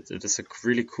 I would say it is a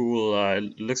really cool.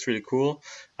 It looks really cool.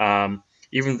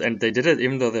 Even and they did it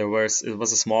even though it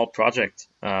was a small project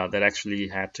that actually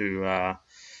had to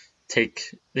take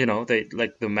they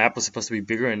like the map was supposed to be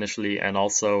bigger initially, and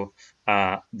also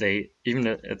they even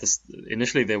at this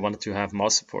initially they wanted to have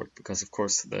mouse support because of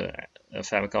course the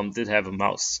Famicom did have a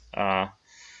mouse.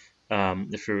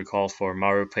 If you recall, for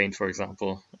Mario Paint, for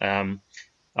example.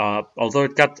 Although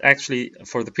it got actually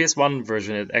for the PS1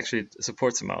 version, it actually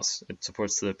supports a mouse. It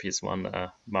supports the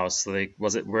PS1 mouse, so they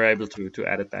were able to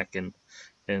add it back in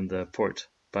the port.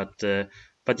 But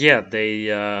yeah, they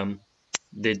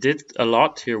did a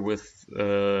lot here with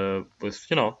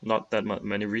not that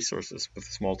many resources with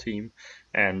a small team,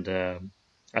 and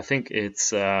I think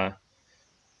it's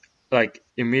like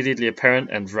immediately apparent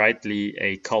and rightly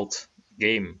a cult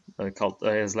game. A cult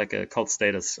has like a cult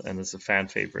status and is a fan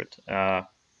favorite.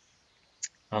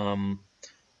 Um,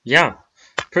 yeah,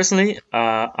 personally,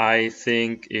 I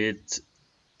think it.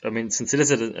 I mean, since it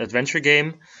is an adventure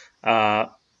game, uh,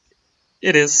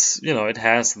 it is. It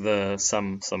has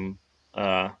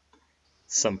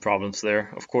some problems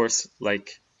there. Of course,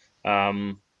 like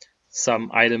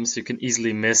some items you can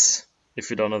easily miss if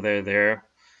you don't know they're there.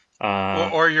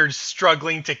 Or you're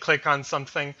struggling to click on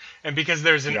something, and because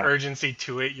there's an Yeah, urgency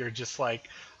to it, you're just like,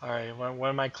 all right, what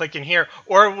am I clicking here?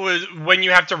 Or when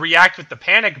you have to react with the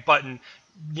panic button,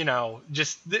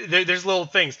 just there's little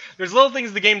things. There's little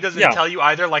things the game doesn't yeah. tell you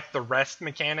either, like the rest It's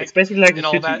mechanic basically like a and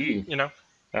all that.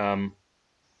 QTE.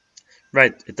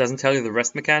 Right. It doesn't tell you the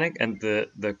rest mechanic, and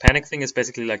the panic thing is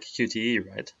basically like a QTE,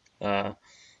 right?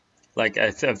 Like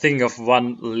I'm thinking of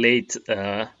one late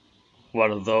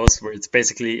one of those where it's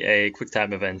basically a quick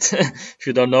time event. If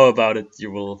you don't know about it,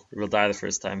 you will die the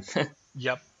first time.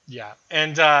 Yep. Yeah.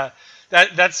 And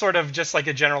that's sort of just like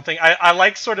a general thing. I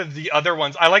like sort of the other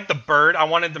ones. I like the bird. I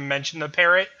wanted to mention the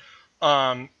parrot.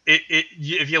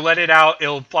 If you let it out,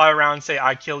 it'll fly around and say,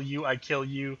 "I kill you, I kill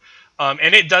you,"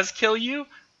 and it does kill you.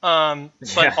 But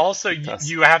Yeah, also it does.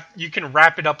 you can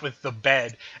wrap it up with the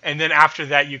bed, and then after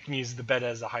that you can use the bed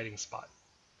as a hiding spot.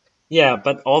 Yeah,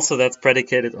 but also that's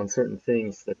predicated on certain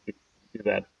things that you do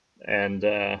that, and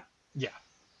Yeah.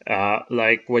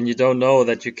 like when you don't know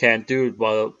that you can't do it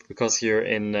well because you're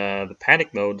in the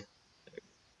panic mode,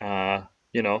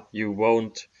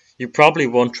 you probably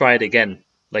won't try it again.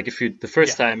 Like if you the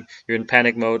first Yeah. time you're in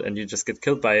panic mode and you just get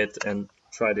killed by it and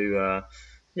try to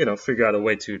figure out a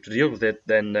way to deal with it,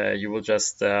 then you will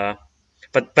just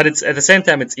but it's at the same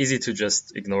time it's easy to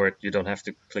just ignore it. You don't have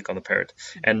to click on the parrot.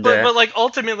 And But like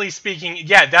ultimately speaking,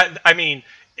 yeah, that I mean,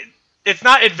 it's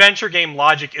not adventure game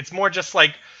logic. It's more just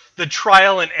like the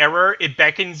trial and error. It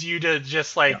beckons you to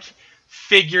just yeah, like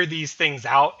figure these things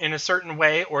out in a certain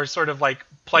way, or sort of like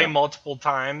play yeah. multiple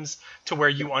times to where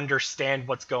you understand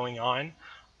what's going on.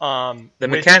 The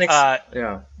Which mechanics,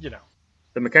 yeah, you know,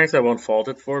 the mechanics I won't fault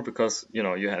it for because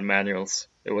you had manuals.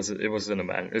 It was in a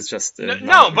manual. It's just now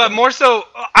no, you but don't. more so,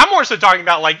 I'm more so talking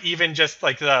about like even just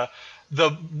like the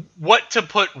what to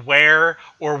put where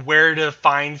or where to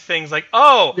find things. Like,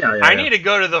 oh, Yeah, yeah, I yeah. need to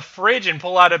go to the fridge and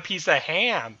pull out a piece of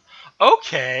ham.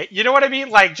 Okay, you know what I mean?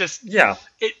 Like, just Yeah,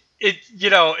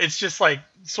 it's just like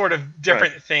sort of right.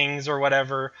 different things or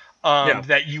whatever Yeah.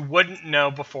 that you wouldn't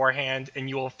know beforehand, and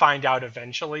you will find out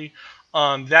eventually.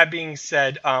 That being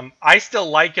said, I still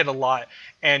like it a lot,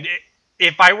 and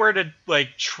if I were to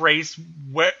like trace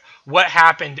what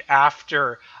happened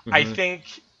after, I Hmm. think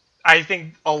I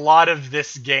think a lot of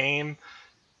this game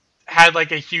had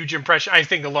like a huge impression. I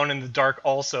think Alone in the Dark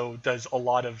also does a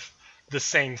lot of the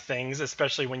same things,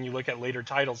 especially when you look at later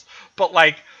titles. But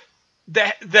like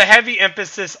the heavy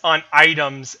emphasis on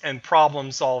items and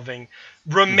problem solving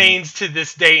Hmm. remains to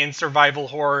this day in survival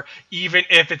horror, even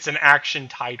if it's an action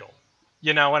title.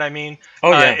 You know what I mean?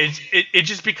 Oh yeah. It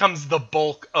just becomes the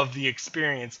bulk of the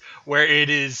experience, where it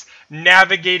is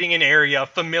navigating an area,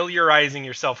 familiarizing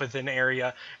yourself with an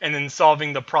area, and then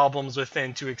solving the problems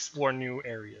within to explore new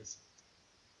areas.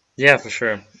 Yeah, for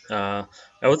sure. I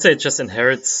would say it just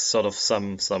inherits sort of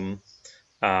some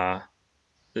uh,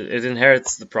 it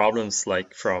inherits the problems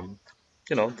like from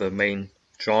the main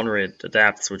genre it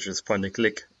adapts, which is point and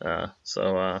click.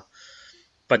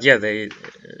 But yeah,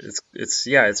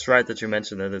 it's right that you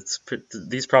mentioned that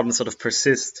these problems sort of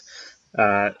persist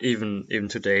even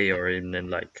today, or even in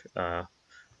like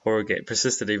horror game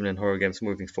persisted even in horror games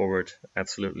moving forward.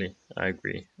 Absolutely, I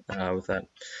agree with that.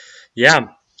 Yeah.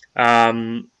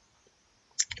 Um,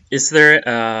 is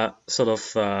there sort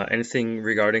of anything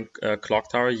regarding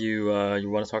Clock Tower you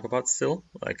want to talk about still?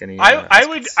 Like any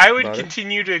aspects I would about it?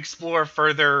 continue to explore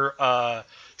further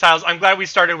tiles. I'm glad we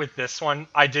started with this one.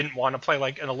 I didn't want to play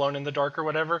like an Alone in the Dark or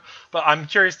whatever, but I'm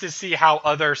curious to see how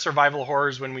other survival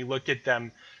horrors, when we look at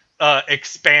them,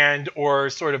 expand or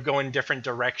sort of go in different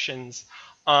directions.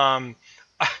 Um,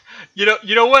 you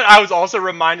know what I was also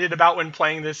reminded about when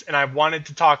playing this, and I wanted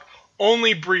to talk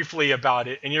only briefly about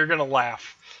it, and you're gonna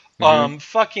laugh. Mm-hmm.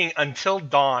 Fucking Until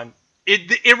Dawn.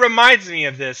 It reminds me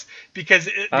of this because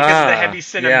of the heavy Ah, yeah, yeah,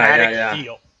 cinematic yeah.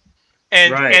 feel,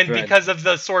 Right, and right. because of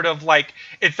the sort of like,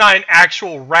 it's not an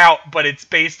actual route, but it's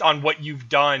based on what you've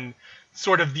done,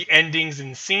 sort of the endings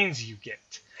and scenes you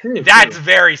get. True, That's true.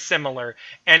 very similar,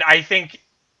 and I think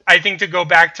to go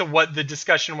back to what the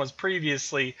discussion was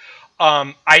previously,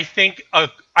 I think a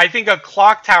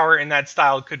clock tower in that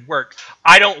style could work.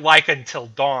 I don't like Until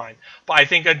Dawn, but I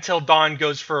think Until Dawn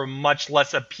goes for a much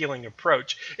less appealing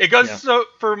approach. It goes Yeah,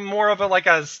 for more of a like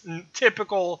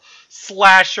typical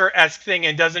slasher esque thing,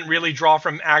 and doesn't really draw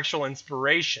from actual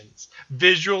inspirations,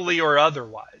 visually or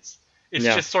otherwise. It's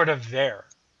yeah, just sort of there.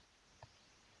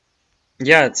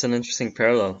 yeah. It's an interesting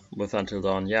parallel with Until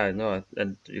Dawn. Yeah, I know.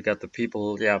 And you got the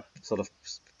people, yeah, sort of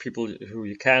people who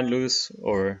you can lose,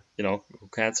 or who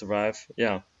can't survive.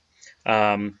 Yeah.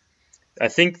 Um, I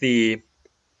think mm,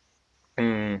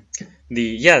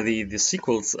 the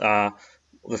sequels.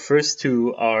 The first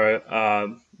two are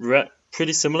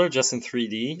pretty similar, just in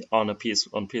 3D on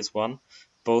PS1,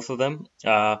 both of them.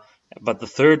 But the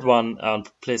third one on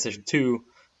PlayStation 2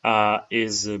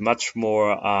 is much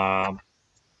more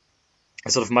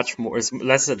sort of much more is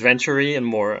less adventure-y and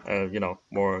more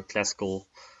more classical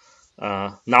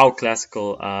now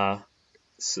classical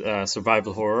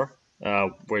survival horror,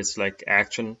 where it's like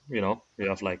action. You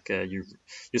have like you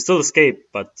still escape,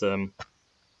 but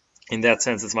in that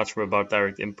sense, it's much more about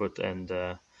direct input and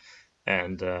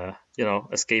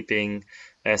escaping.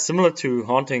 Similar to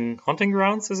Haunting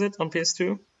Grounds, is it on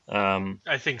PS2?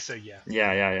 I think so. Yeah.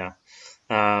 Yeah, yeah,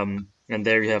 yeah. And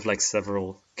there you have like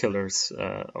several killers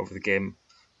over the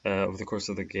course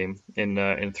of the game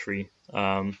in three.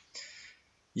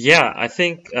 Yeah, I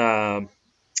think the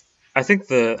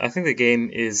game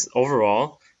is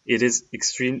overall it is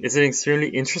extreme. It's an extremely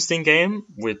interesting game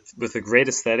with a great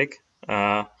aesthetic.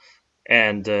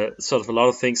 And sort of a lot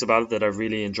of things about it that I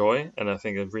really enjoy and I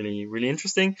think are really, really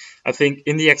interesting. I think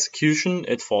in the execution,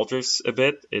 it falters a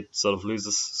bit. It sort of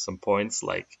loses some points.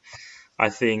 Like, I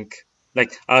think,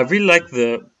 like, I really like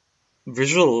the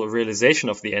visual realization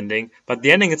of the ending, but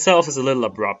the ending itself is a little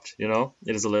abrupt,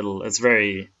 It is a little, it's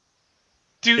very,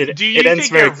 Do it you ends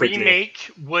think a very quickly. remake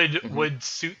Hmm. would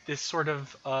suit this sort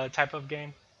of type of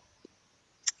game?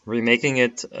 Remaking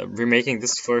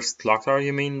this first Clock Tower,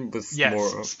 you mean, with Yes,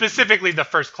 more, specifically the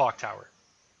first clock tower.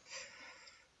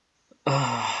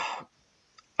 I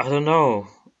don't know.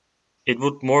 It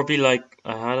would more be like,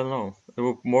 I don't know. It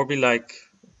would more be like,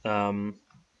 um,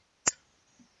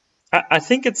 I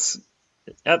think I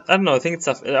don't know. I think it's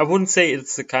I wouldn't say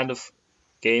it's the kind of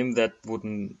game that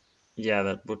wouldn't, yeah,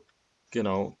 that would,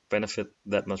 benefit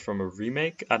that much from a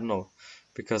remake. I don't know,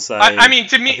 because I mean, I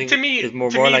think it's to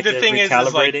more me, like the a thing is like,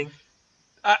 recalibrating.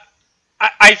 I,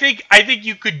 I think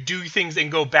you could do things and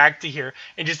go back to here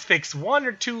and just fix one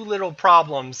or two little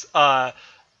problems.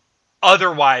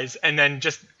 Otherwise, and then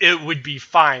just it would be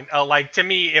fine. Like to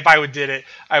me, if I would did it,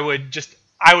 I would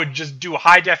just do a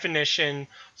high definition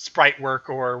sprite work,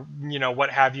 or what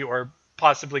have you, or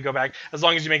possibly go back, as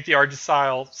long as you make the art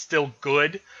style still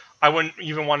good. I wouldn't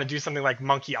even want to do something like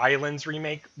Monkey Island's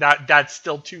remake. That's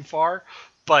still too far.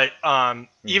 But Hmm.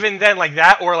 even then, like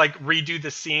that, or like redo the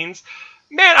scenes.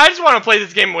 Man, I just want to play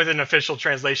this game with an official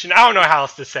translation. I don't know how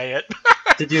else to say it.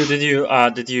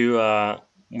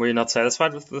 Were you not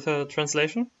satisfied with the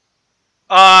translation?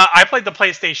 I played the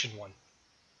PlayStation one.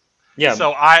 Yeah.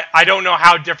 So I don't know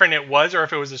how different it was, or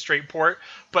if it was a straight port,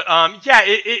 but yeah,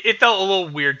 it felt a little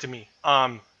weird to me.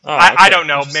 Ah, I okay, don't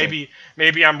know. interesting.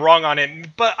 Maybe I'm wrong on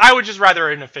it, but I would just rather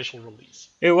an official release.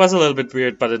 It was a little bit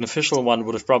weird, but an official one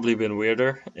would have probably been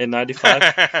weirder in '95.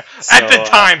 At the So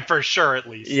time, for sure, at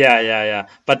least. yeah, yeah, yeah.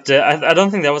 But I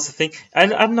don't think that was the thing. I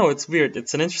don't know. It's weird.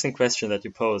 It's an interesting question that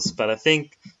you pose, but I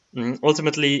think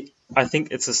ultimately, I think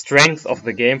it's a strength of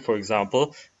the game, for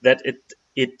example, that it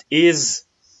is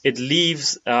it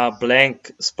leaves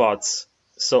blank spots.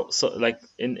 So like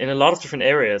in a lot of different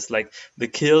areas, like the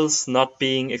kills not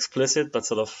being explicit, but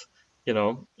sort of you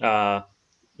know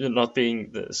not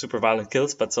being the super violent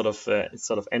kills, but it's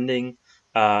sort of ending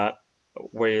uh,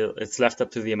 where it's left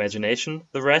up to the imagination.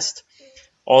 The rest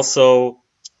also,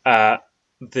 uh,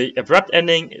 the abrupt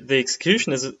ending, the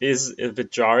execution is a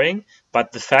bit jarring,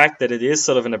 but the fact that it is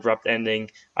sort of an abrupt ending,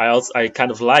 I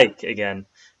kind of like again,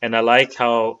 and I like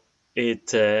how it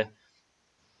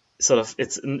sort of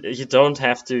it's you don't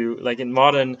have to like in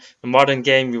modern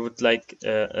game you would like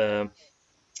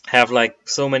have like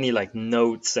so many like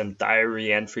notes and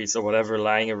diary entries or whatever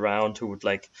lying around who would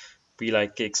like be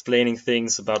like explaining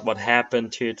things about what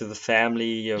happened here to the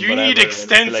family and You need whatever, and it'd be like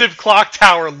extensive clock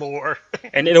tower lore.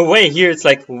 and in a way, here it's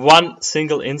like one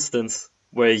single instance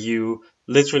where you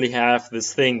literally have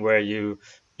this thing where you're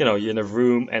in a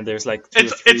room and there's like two or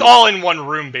It's three. all in one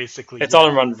room, basically. It's all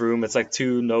Yeah. in one room. It's like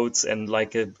two notes and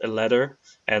like a letter,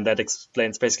 and that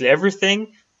explains basically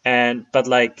everything. And but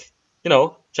like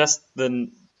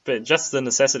just the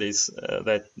necessities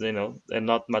that and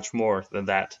not much more than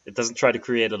that. It doesn't try to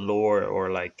create a lore or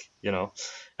like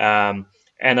um,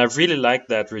 and I really like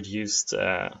that reduced.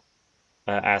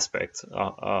 Aspect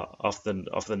of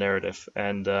the narrative,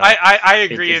 and I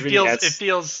it, agree. it really It adds.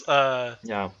 feels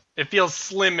Yeah, it feels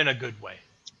slim in a good way.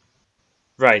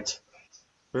 right,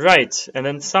 right, and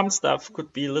then some stuff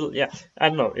could be a little. Yeah, I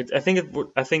don't know. I think it would.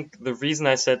 I think the reason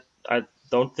I said I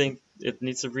don't think it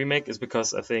needs a remake is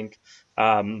because I think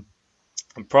um,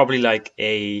 probably like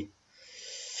a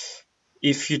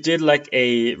if you did like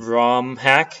a ROM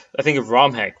hack, I think a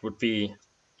ROM hack would be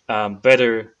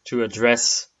better to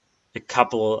address a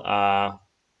couple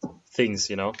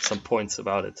things, some points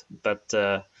about it. But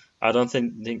I don't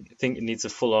think it needs a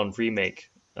full on remake.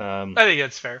 I think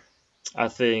that's fair. I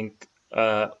think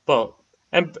well,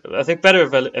 and I think better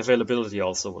availability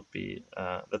also would be.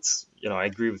 That's I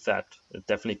agree with that. It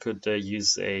definitely could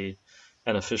use an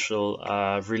official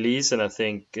release, and I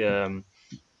think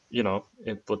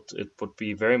it would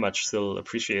be very much still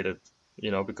appreciated.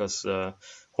 Because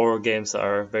horror games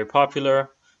are very popular.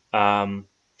 Um,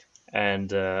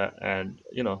 and I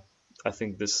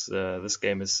think this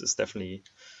game is definitely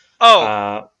Oh,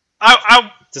 uh,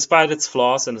 I despite its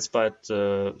flaws and despite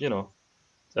some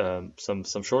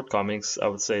shortcomings, I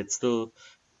would say it's still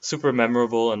super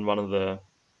memorable and one of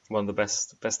the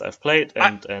best I've played,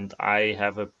 I and I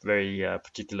have a very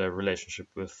particular relationship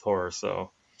with horror,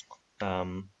 so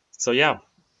yeah.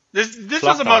 this was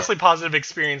Clock a Tower. mostly positive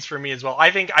experience for me as well. I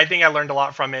think I learned a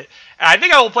lot from it, and I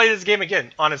think I will play this game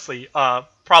again. Honestly,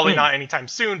 probably Hmm. not anytime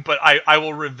soon, but I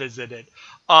will revisit it.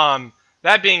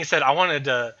 That being said, I wanted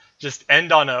to just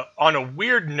end on a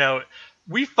weird note.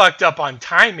 We fucked up on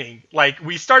timing. Like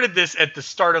we started this at the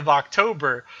start of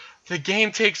October. The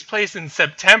game takes place in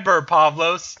September,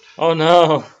 Pavlos. Oh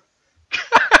no.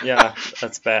 Yeah,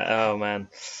 that's bad. Oh man.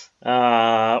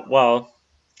 Well,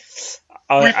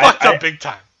 We fucked I up big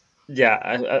time.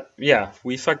 yeah, yeah,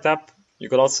 we fucked up. You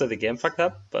could also say the game fucked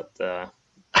up, but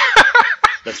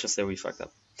let's just say we fucked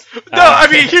up. No, Uh,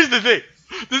 I mean, here's the thing.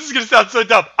 This is gonna sound so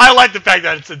dumb. I like the fact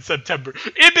that it's in September.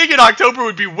 It being in October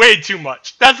would be way too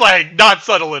much. That's like not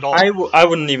subtle at all. I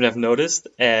wouldn't even have noticed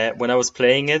when I was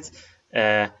playing it.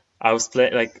 I was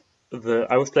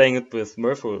playing it with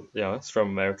Murph, who is from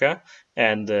America,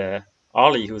 and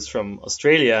Ollie, who's from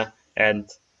Australia, and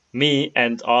me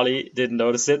and Ollie didn't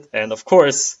notice it, and of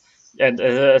course. And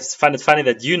it's funny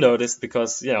that you noticed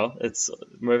because it's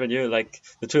Murph and you, like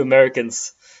the two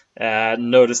Americans,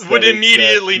 noticed Would that it's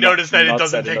immediately not notice that it not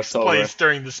doesn't set in take October. place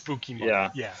during the spooky month. Yeah,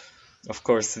 Yeah. of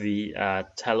course the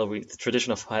Halloween, the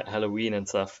tradition of Halloween and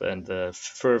stuff, and the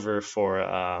fervor for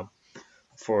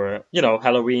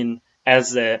Halloween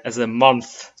as a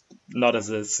month, not as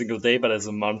a single day, but as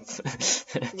a month.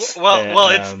 Well,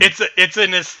 Um, it's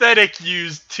an aesthetic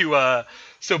used to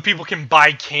so people can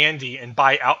buy candy and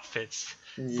buy outfits.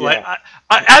 Like yeah,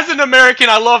 as an American,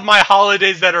 I love my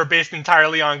holidays that are based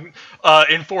entirely on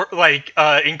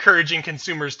encouraging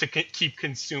consumers to keep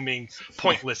consuming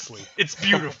pointlessly. It's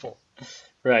beautiful.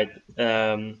 right.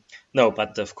 No,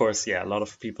 but of course, yeah, a lot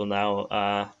of people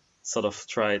now sort of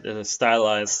try to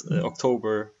stylize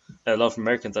October. A lot of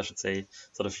Americans, I should say,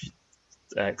 sort of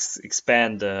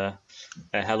expand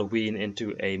Halloween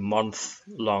into a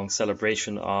month-long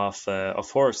celebration of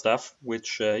horror stuff,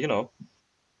 which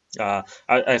I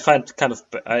find kind of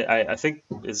I think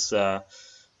is I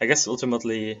guess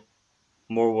ultimately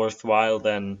more worthwhile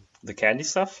than the candy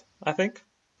stuff. I think,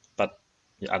 but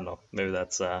yeah, I don't know. Maybe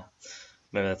that's a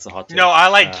hot take. No, I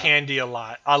like candy a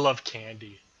lot. I love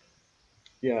candy.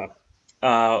 Yeah.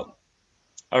 All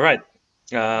right.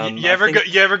 You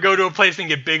ever go to a place and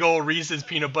get big old Reese's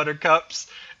peanut butter cups?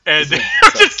 And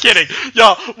I'm just kidding,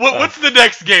 y'all. What's the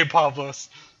next game, Pavlos?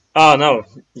 Oh no,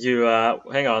 you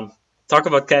hang on. Talk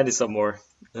about candy some more.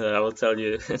 I will tell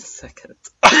you in a second.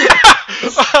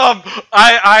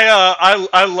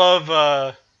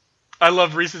 I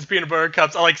love Reese's peanut butter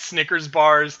cups. I like Snickers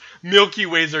bars. Milky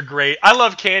Ways are great. I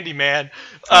love candy, man.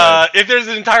 If there's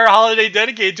an entire holiday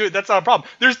dedicated to it, that's not a problem.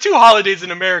 There's 2 holidays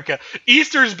in America.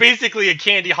 Easter is basically a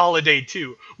candy holiday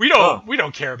too. We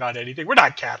don't care about anything. We're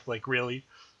not Catholic, really.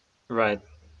 Right.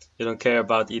 You don't care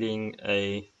about eating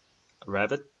a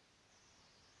rabbit?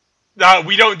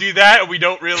 We don't do that. We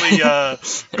don't really. All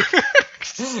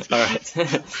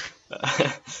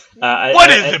right. What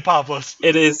is it, Pavlos?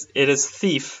 It is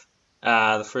Thief.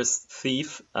 The first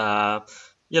Thief.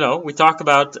 We talk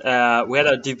about. We had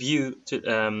our debut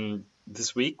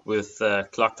this week with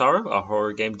Clock Tower, a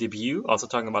horror game debut. Also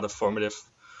talking about a formative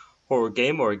horror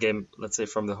game, or a game, let's say,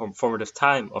 from the formative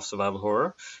time of survival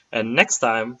horror. And next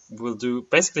time we'll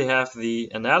basically have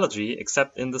the analogy,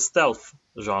 except in the stealth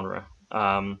genre.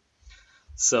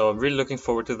 So I'm really looking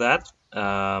forward to that.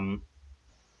 I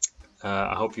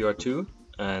hope you are too.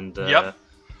 And yep.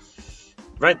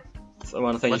 Right. So I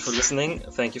want to thank you for listening.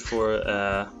 Thank you for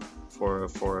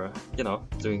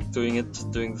doing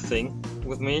the thing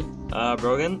with me,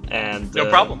 Brogan. And no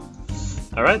problem.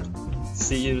 All right.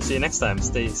 See you next time.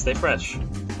 Stay fresh.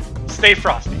 Stay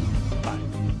frosty.